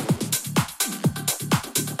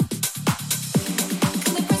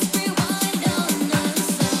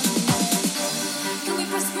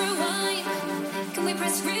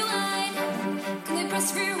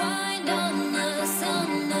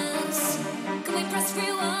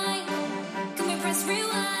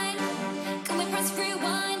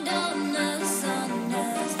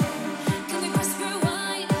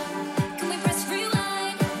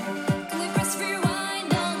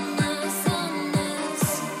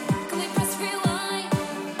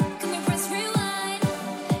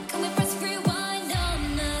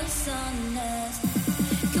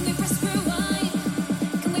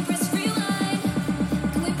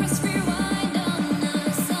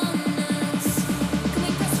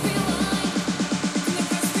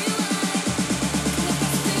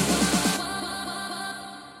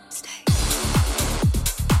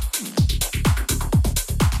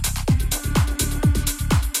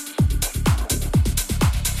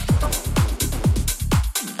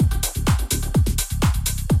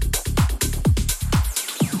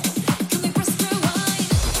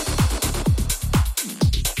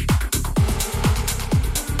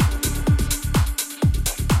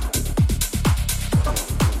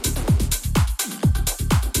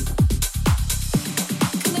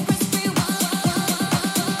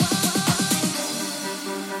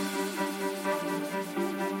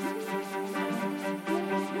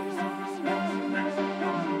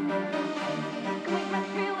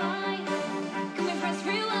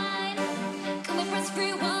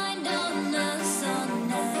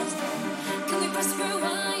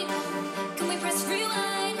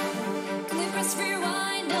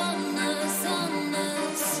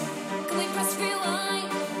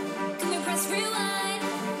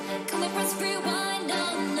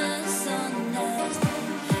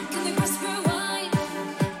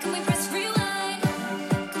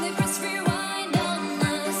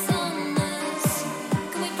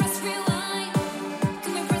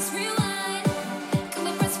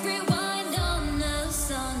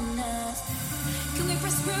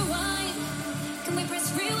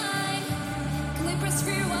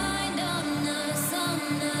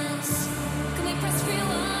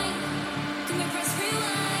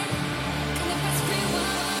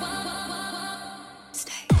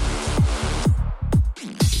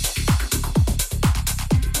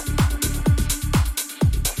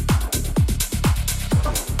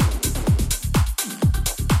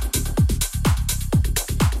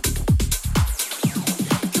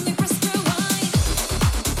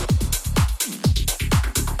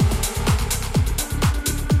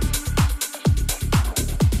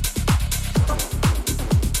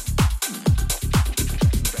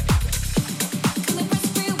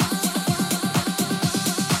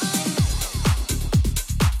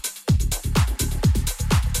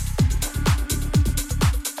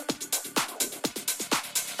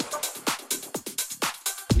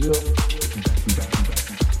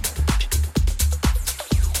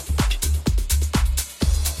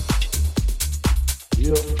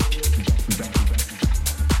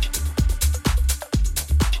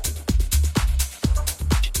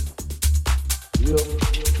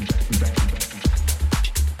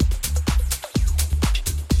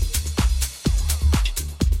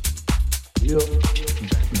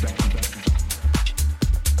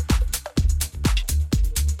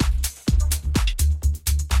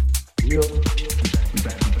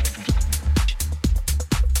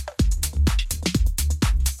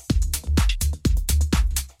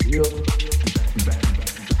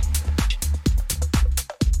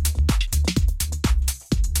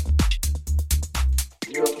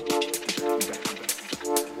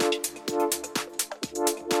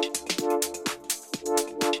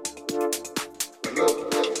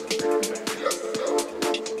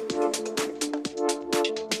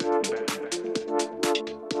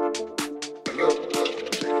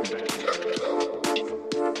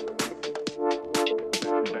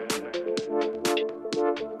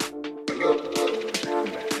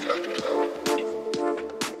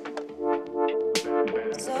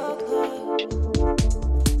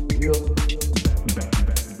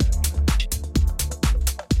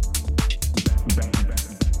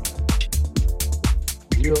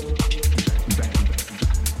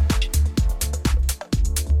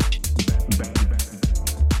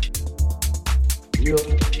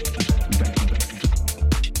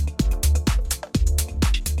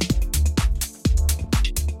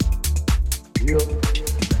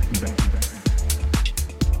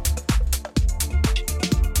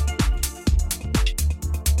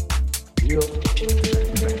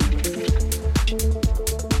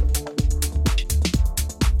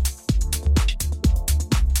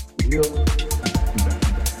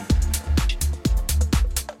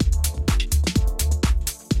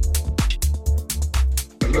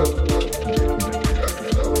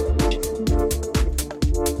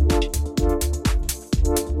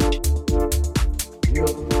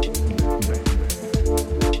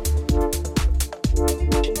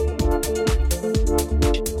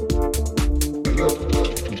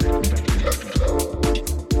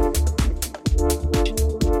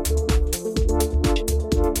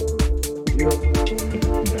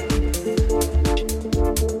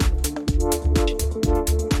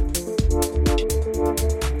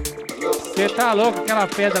 Você tá louco aquela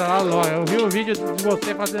pedra lá, logo. Eu vi o vídeo de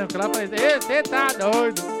você fazendo aquilo lá e falei, você tá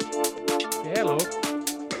doido. Você é louco.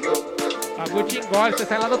 O bagulho te engole, você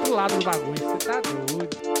sai lá do outro lado do bagulho. Você tá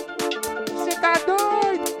doido. Você tá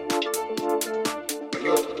doido.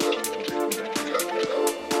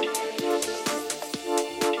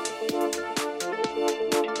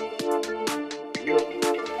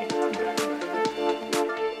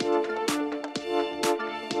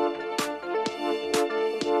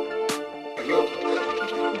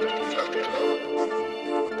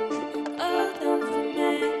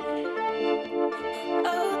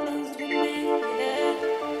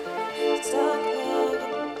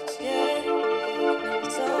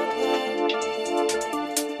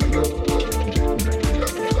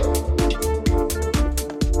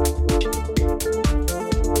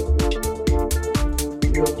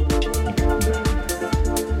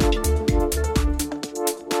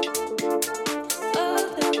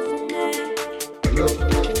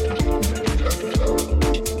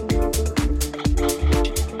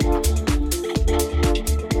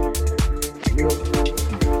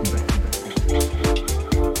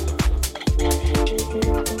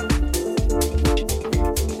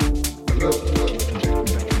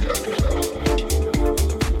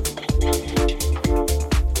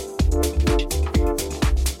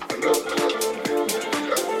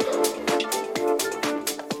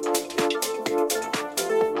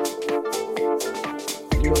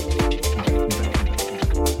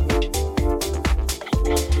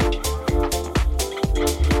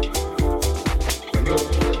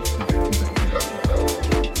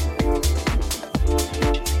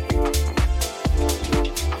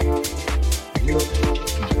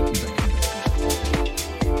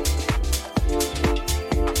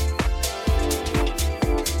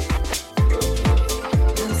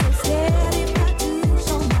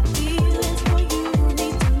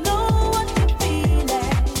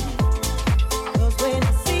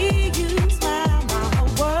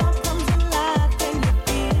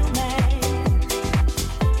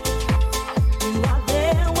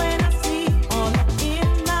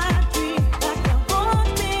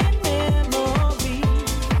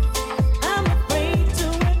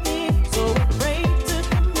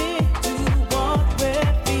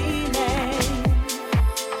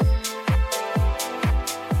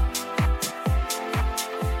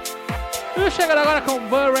 Chegando agora com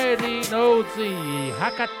Buried Notes e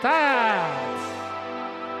Hakata.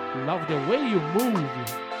 Love the way you move.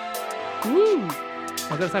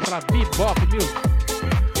 Mas sai pela Bebop Music.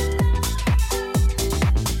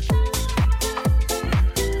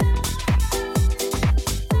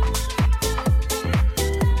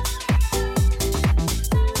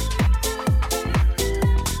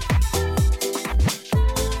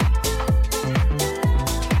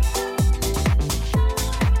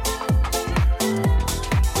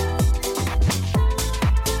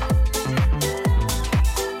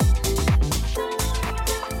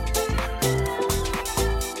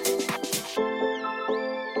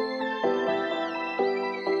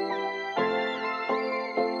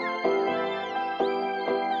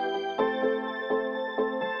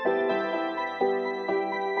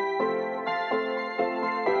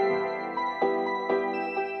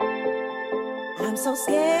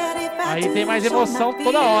 Aí tem mais emoção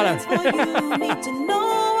toda hora.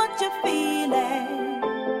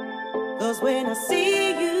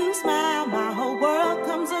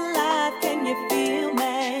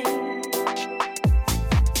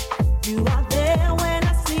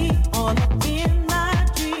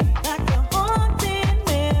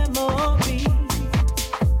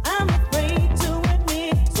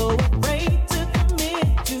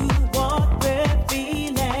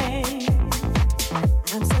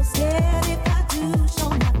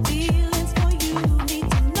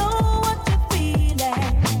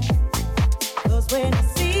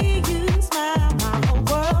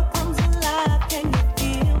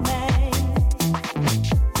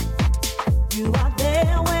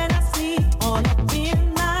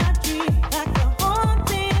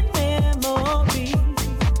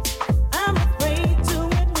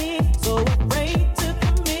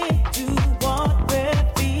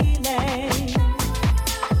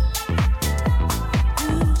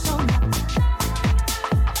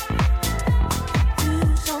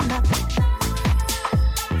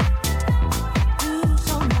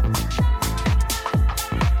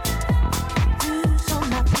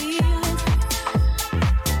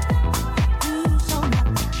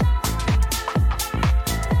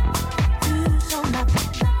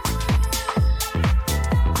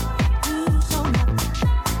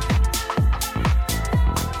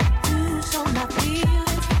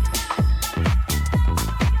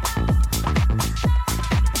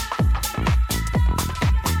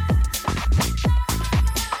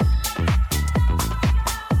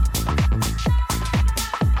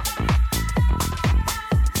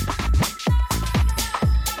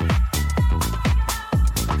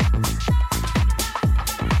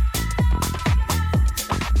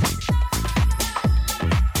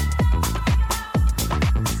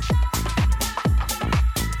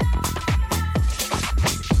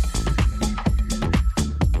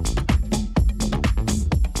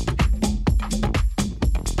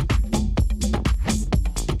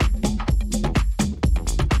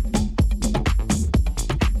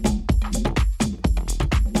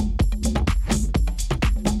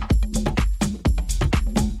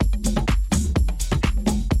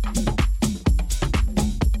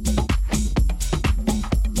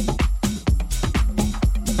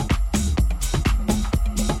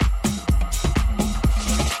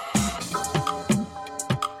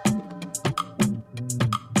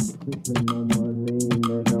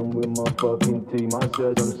 fucking team. I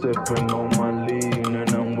said I'm sipping on my lean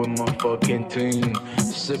and I'm with my fucking team.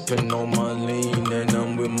 Sipping on my lean and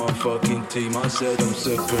I'm with my fucking team. I said I'm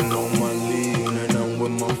sipping on my lean and I'm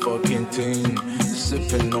with my fucking team.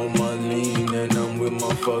 Sipping on my lean and I'm with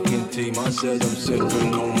my fucking team. I said I'm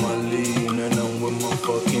sipping on my lean and I'm with my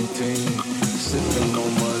fucking team. Sipping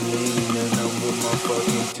on my lean and I'm with my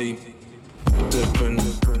fucking team. Dipping,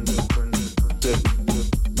 dip,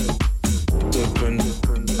 dipping,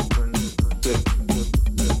 dip,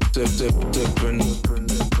 dip, dip, dipping,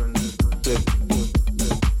 dip,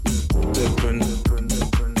 dipping,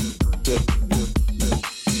 dip,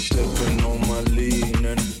 dipping on my lean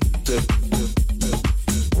and dip,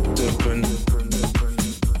 dipping,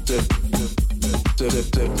 dip, dip,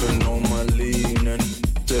 dipping on my lean and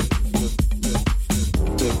dip,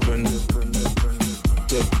 dipping,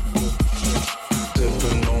 dip,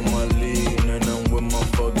 dipping on my lean and I'm with my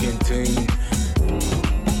fucking team.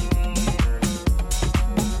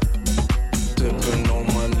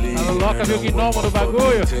 Aloca viu o gnomo no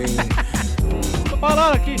bagulho? Tô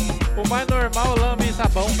falando aqui, o mais normal lame tá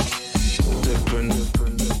bom.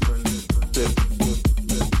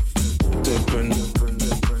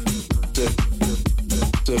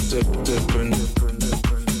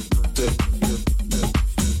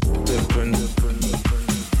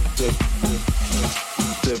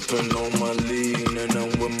 Dipping on my lean and I'm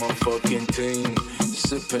with my fucking team.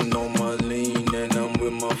 Sipping on my lean and I'm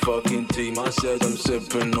with my fucking team. I said I'm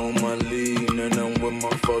sipping on my lean and I'm with my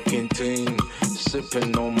fucking team.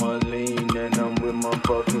 Sipping on my lean and I'm with my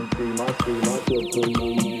fucking team. I see my sipping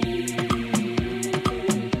on my lean.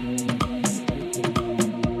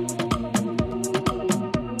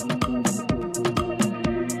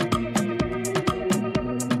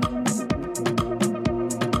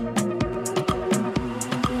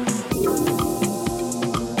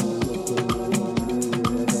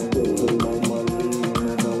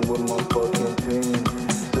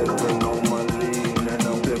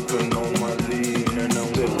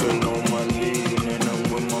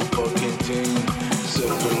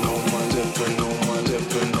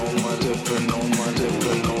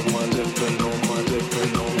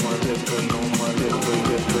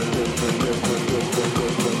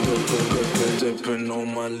 Dipping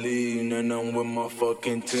on my lean and I'm with my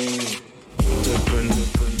fucking team. Dipping,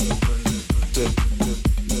 dip,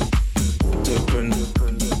 dipping,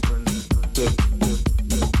 dip,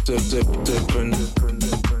 dip, dip, dipping,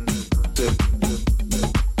 dip,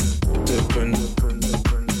 dipping,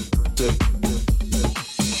 dip,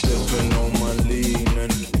 dipping on my lean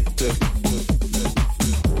and dip,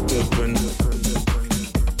 dipping,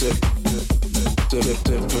 dip, dip,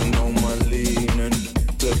 dipping on my lean and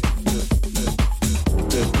dip.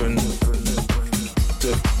 Dipping,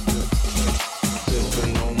 dip,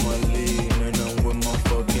 dipping on my lean and I'm with my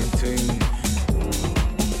fucking team.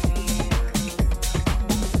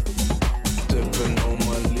 Dipping on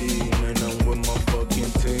my lean and I'm with my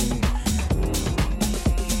fucking team.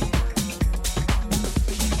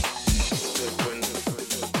 Dipping, dip, dipping, dipping,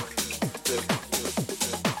 dipping, dipping, dipping, dipping,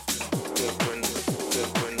 dipping.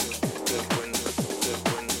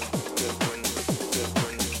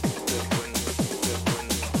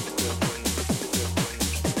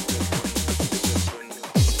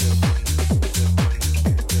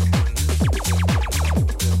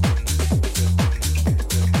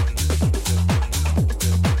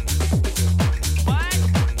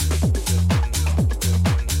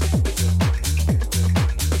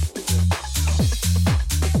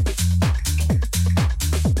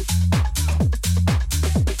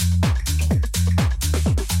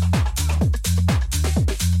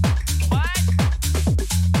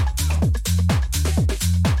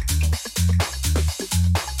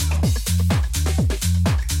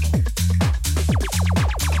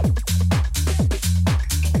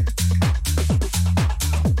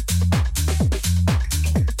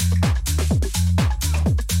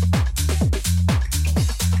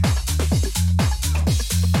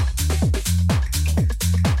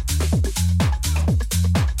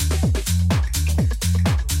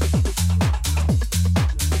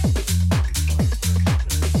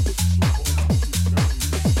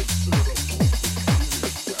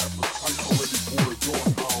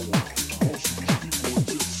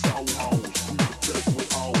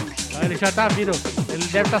 Ele já tá vindo, ele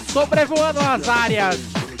deve estar sobrevoando as áreas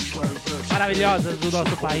maravilhosas do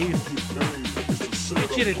nosso país.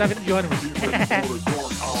 Mentira, ele tá vindo de ônibus.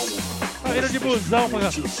 Tá vindo de busão pra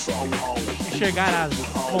enxergar as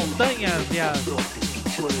montanhas e as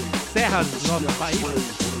serras do nosso país.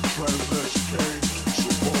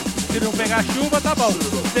 Se não pegar chuva, tá bom.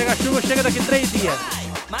 Se pegar chuva, chega daqui 3 dias.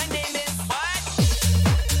 My name is what?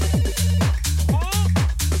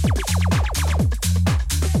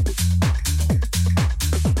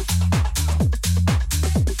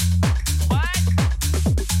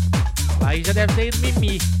 Aí já deve ter ido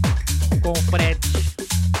Mimi com o Fred.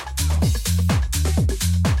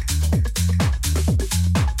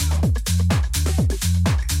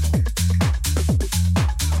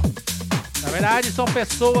 Na verdade, são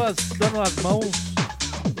pessoas dando as mãos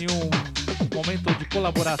em um momento de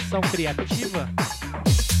colaboração criativa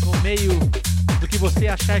no meio do que você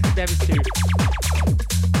achar que deve ser.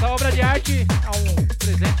 Essa obra de arte é um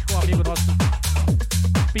presente que um amigo nosso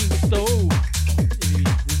pintou e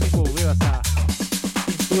desenvolveu essa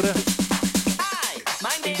pintura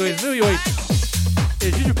em 2008.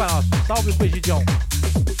 Egídio para nós, salve pro Egidião.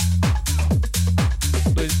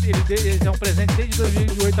 Ele é um presente desde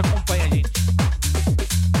 2008, acompanha a gente.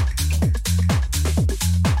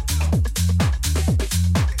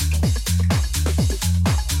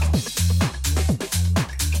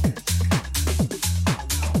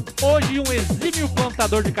 Hoje um exímio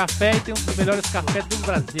plantador de café e tem um dos melhores cafés do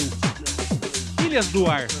Brasil. Ilhas do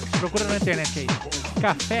Ar. Procura na internet aí.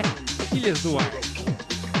 Café Ilhas do Ar.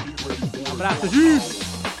 Um abraço, Gil!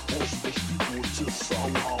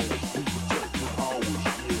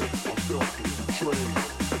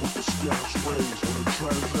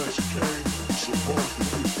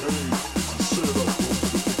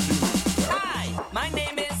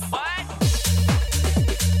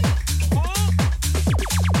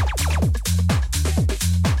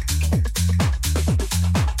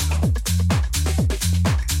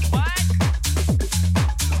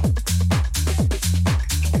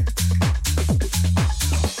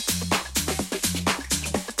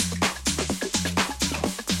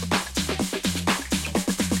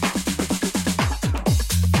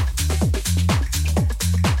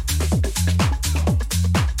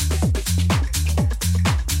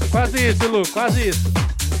 Quase isso, Lu, quase isso.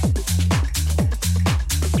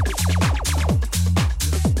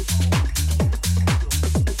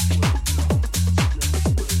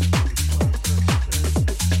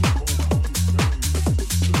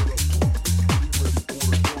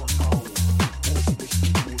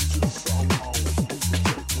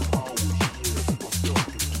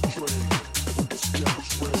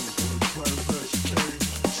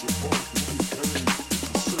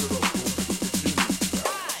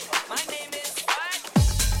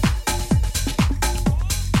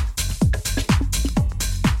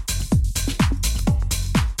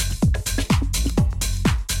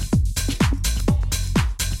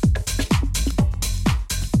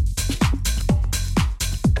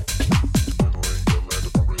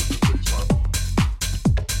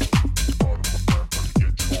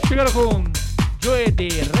 Chegando com Joey de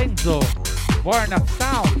Renzo, Born of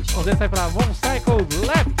Sound. O sonzeiro sai pra Von Cycle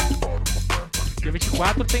Lab. Dia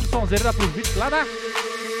 24 tem sonzeiro da Plus Beats lá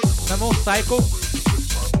na Von Cycle.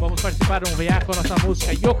 Vamos participar de um VA com a nossa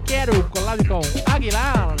música Eu Quero, collab com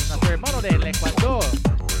Aguilar, nosso irmão del Equador.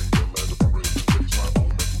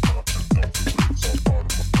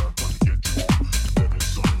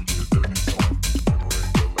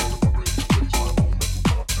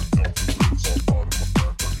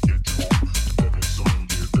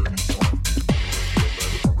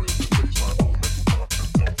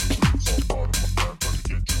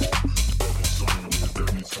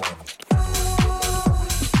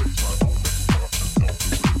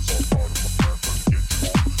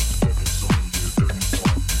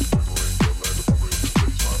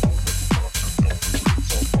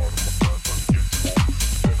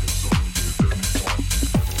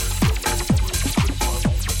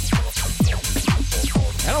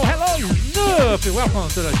 Welcome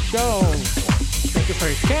to the show. Thank you for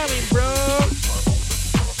coming, bro.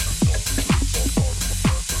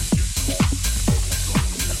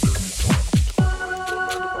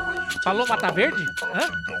 Falou Mata Verde? Hã?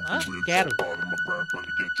 Quero.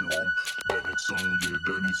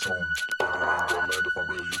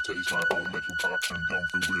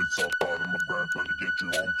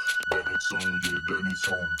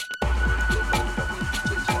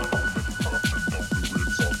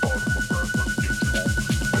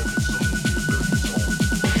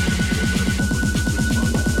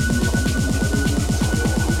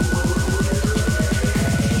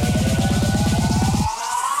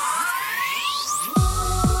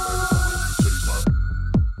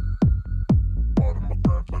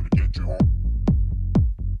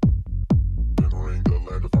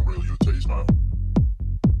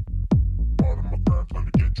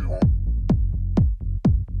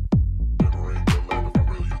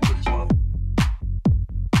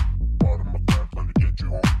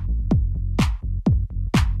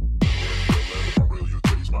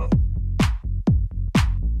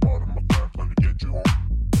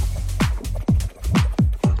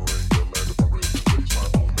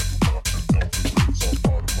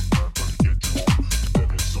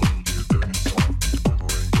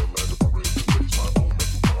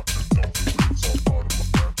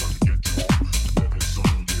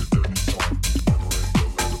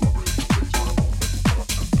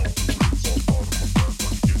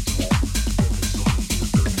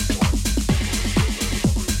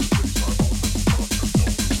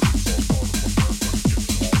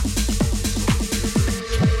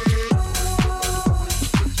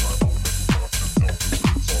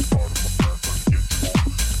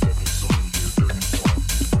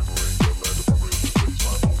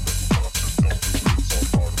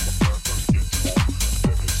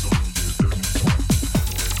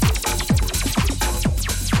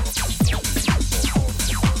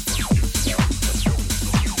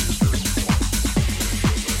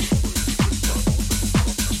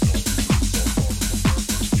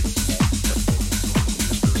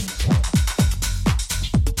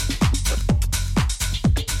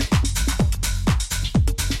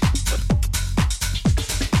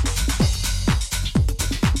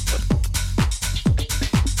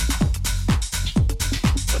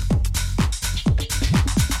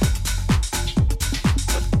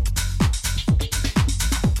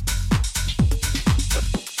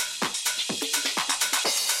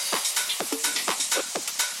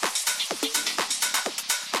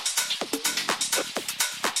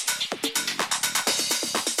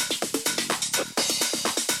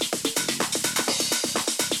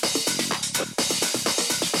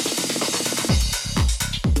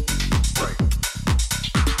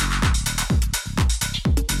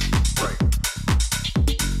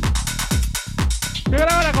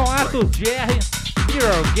 Santos Jerry,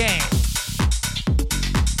 Mirror Game.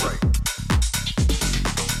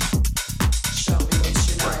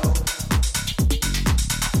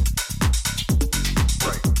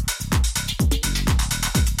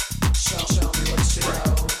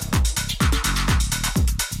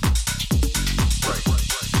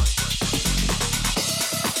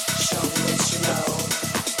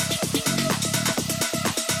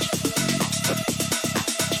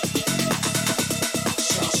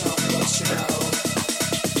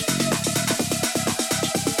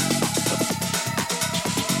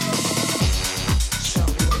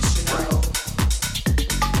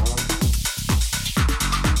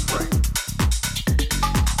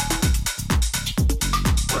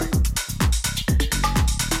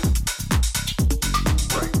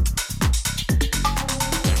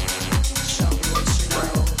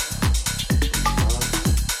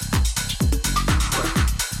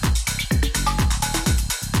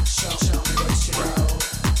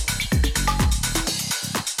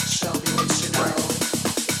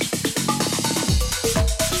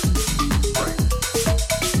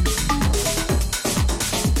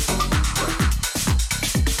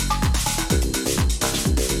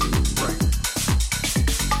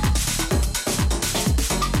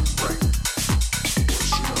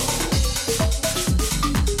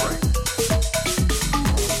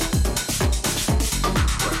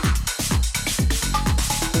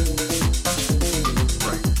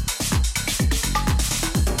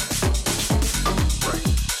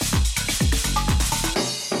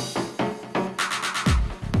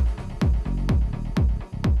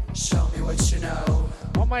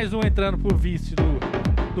 Mais um entrando pro vício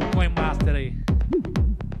do Coin Master aí.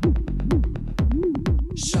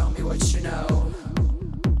 Show me what you know.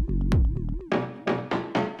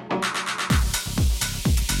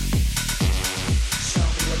 Show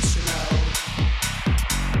me what you know.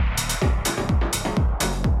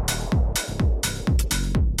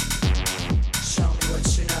 Show me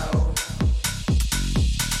what you know.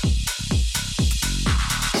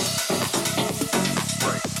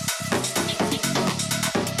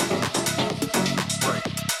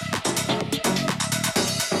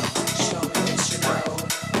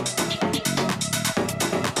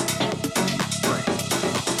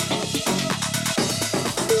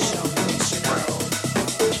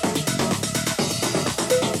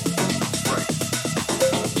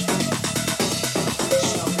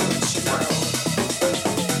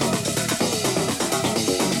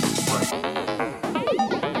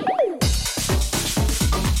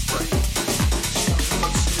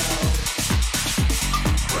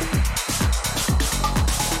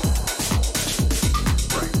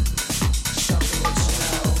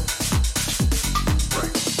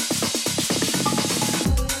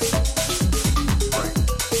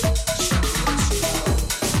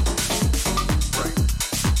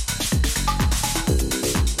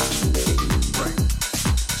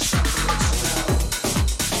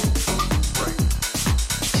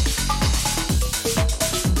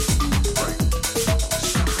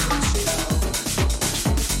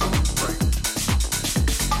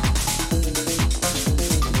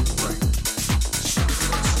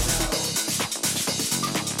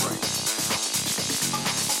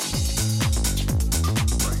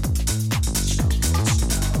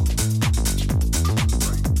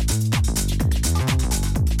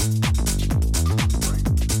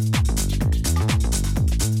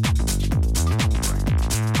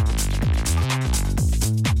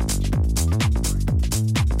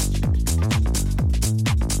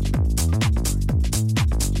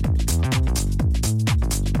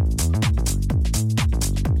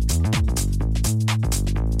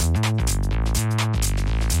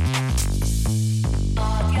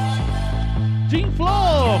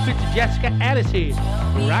 Jessica Alice,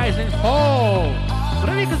 Rise and Fall,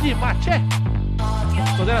 remix de Maché.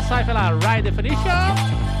 Toda ela sai pela Right Definition.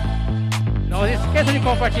 Não se esqueça de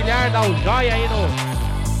compartilhar, dar o joinha aí no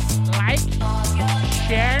like,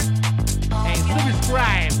 share e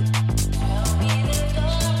subscribe.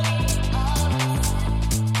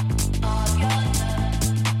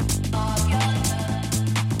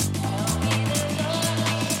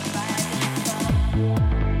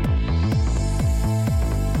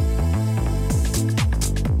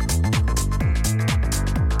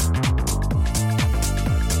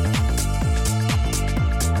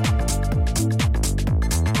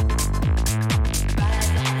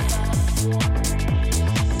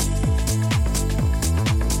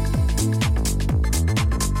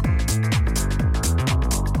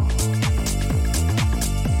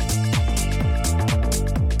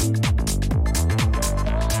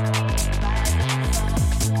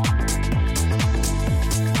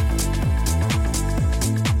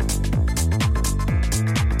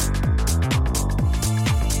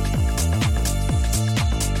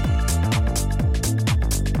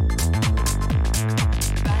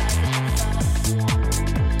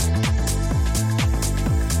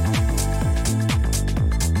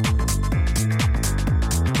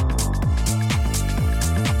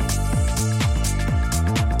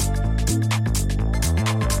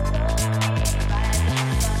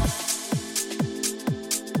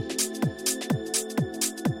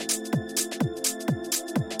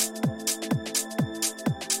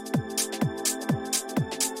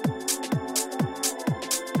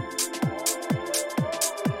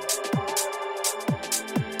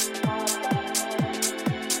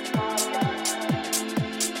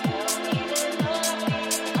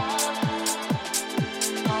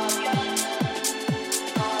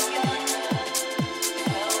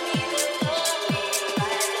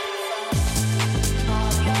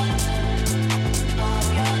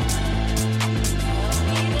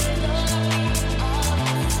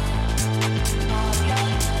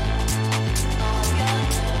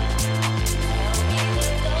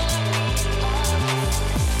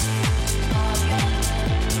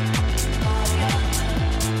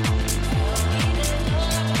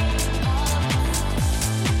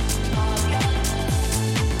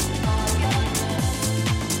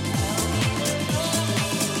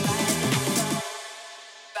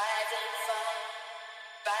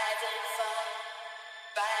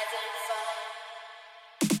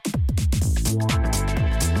 So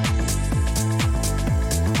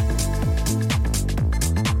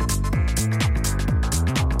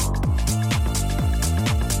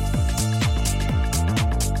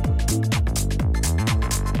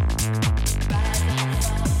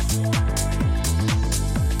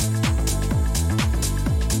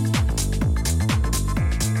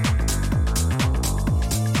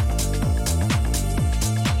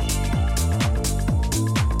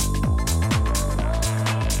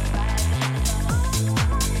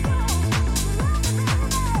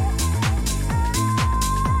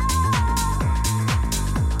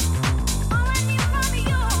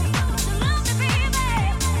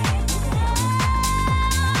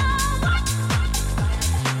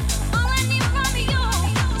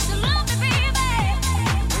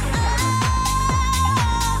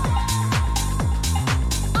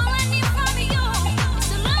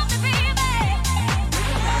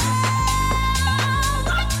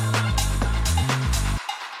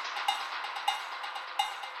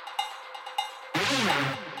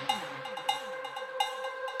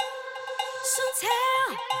tell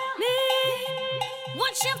me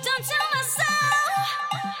what you've done to my soul.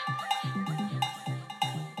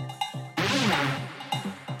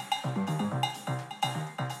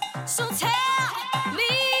 So tell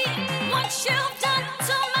me what you've done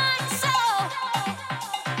to my soul.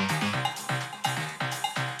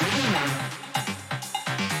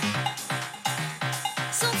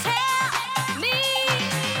 So tell me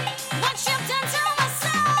what you've done to my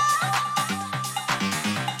soul.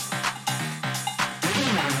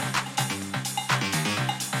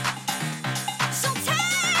 So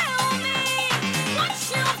tell me what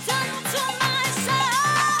you've done to my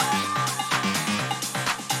soul.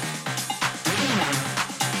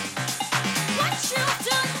 What you've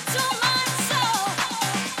done to my soul.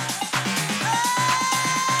 Oh,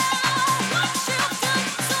 what you've done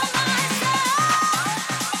to my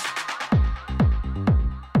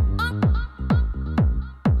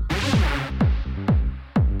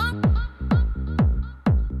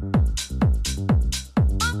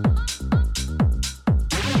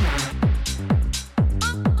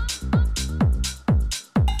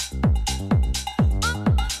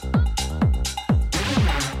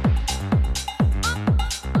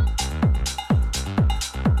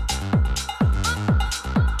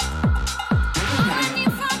all I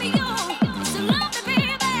need from you is to love me,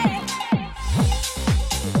 baby.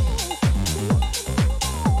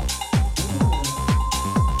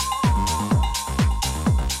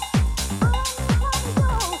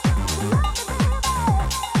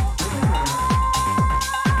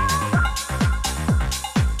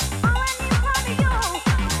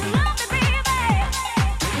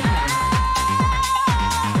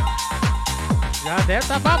 Já deve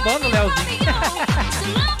estar babando o Leozinho.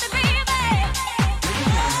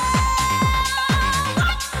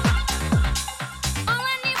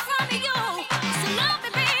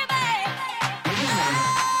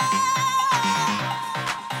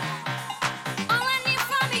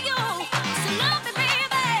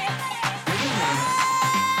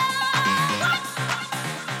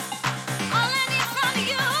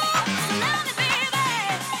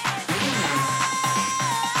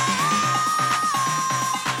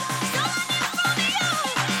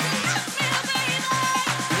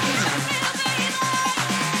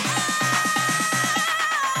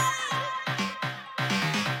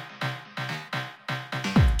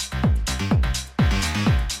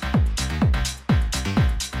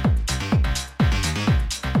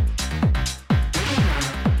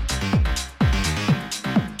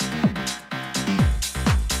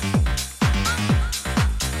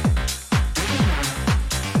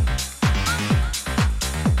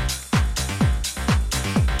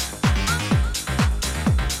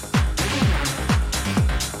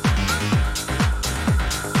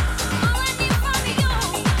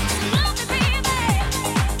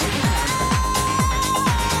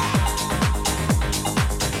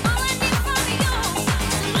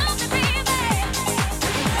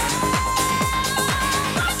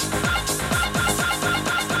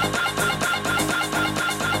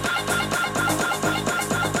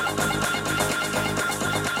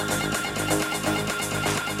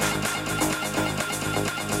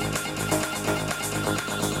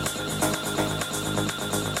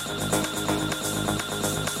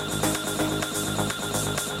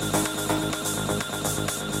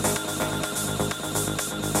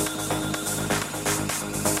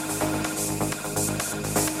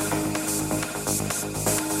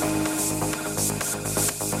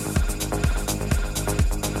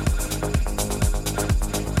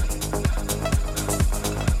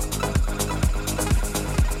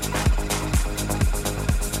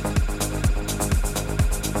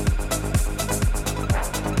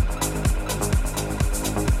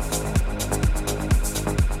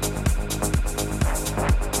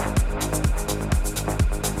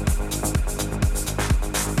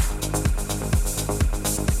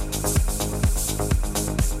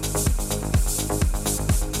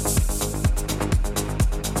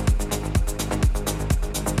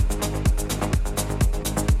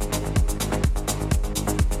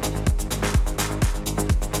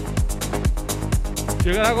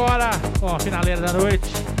 Chegando agora com a finaleira da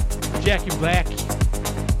noite, Jack Black,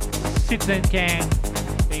 Citizen Can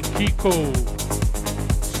em Kiko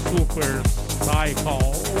Super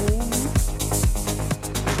Cycle.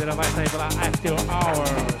 A primeira vai sair pela After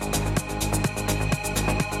Hours.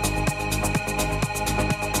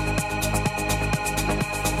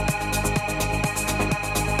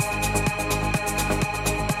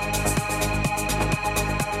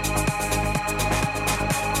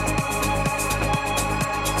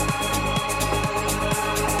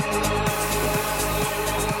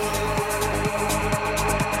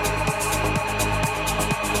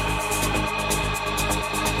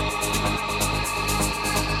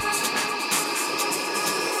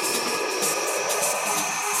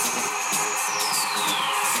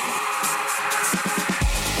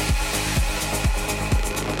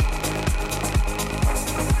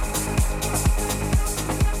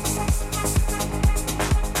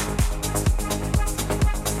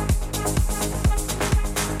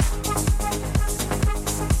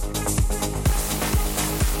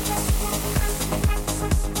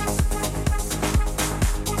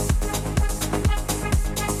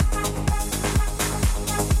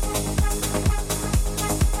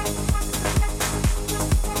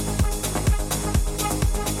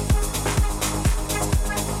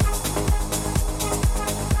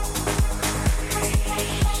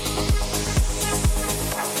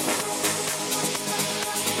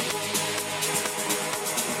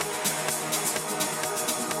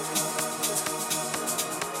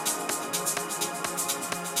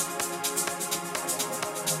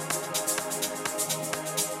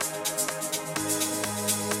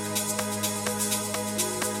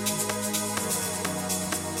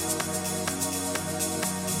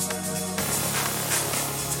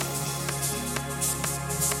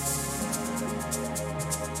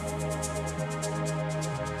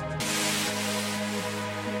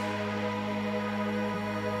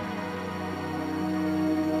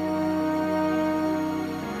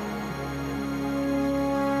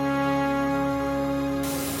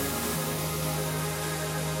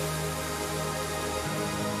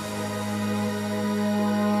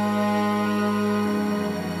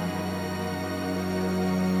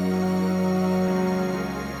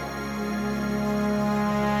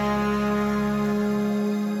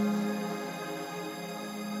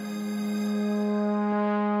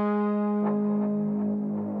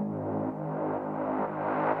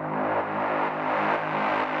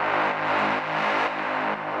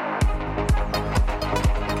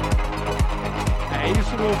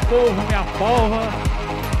 Meu povo, minha polva,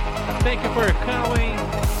 thank you for coming.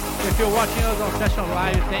 If you're watching us on session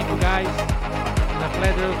live, thank you guys. It's a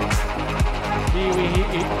pleasure be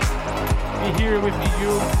here with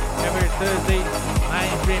you every Thursday,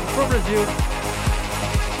 9 p.m. from Brazil.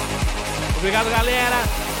 Obrigado, galera.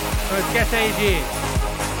 Não esquece aí de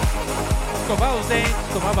escovar os dentes,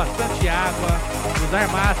 tomar bastante água, usar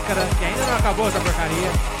máscara, que ainda não acabou essa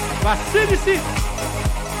porcaria. Vacine-se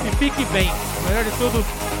e fique bem. O melhor de tudo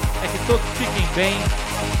é que todos fiquem bem,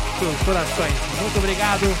 seus corações. Muito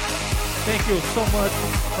obrigado. Thank you so much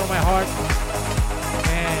from my heart.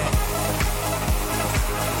 And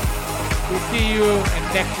we'll see you in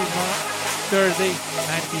next Thursday,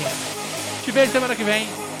 9 p.m. Te vejo semana que vem.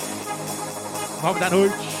 9 da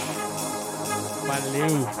noite.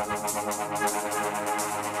 Valeu.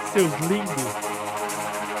 Seus lindos.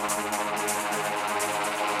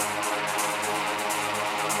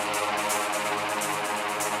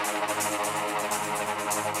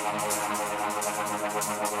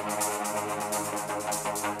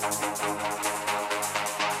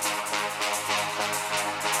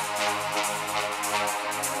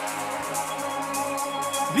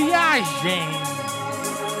 Viagem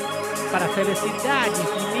para a felicidade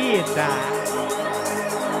infinita.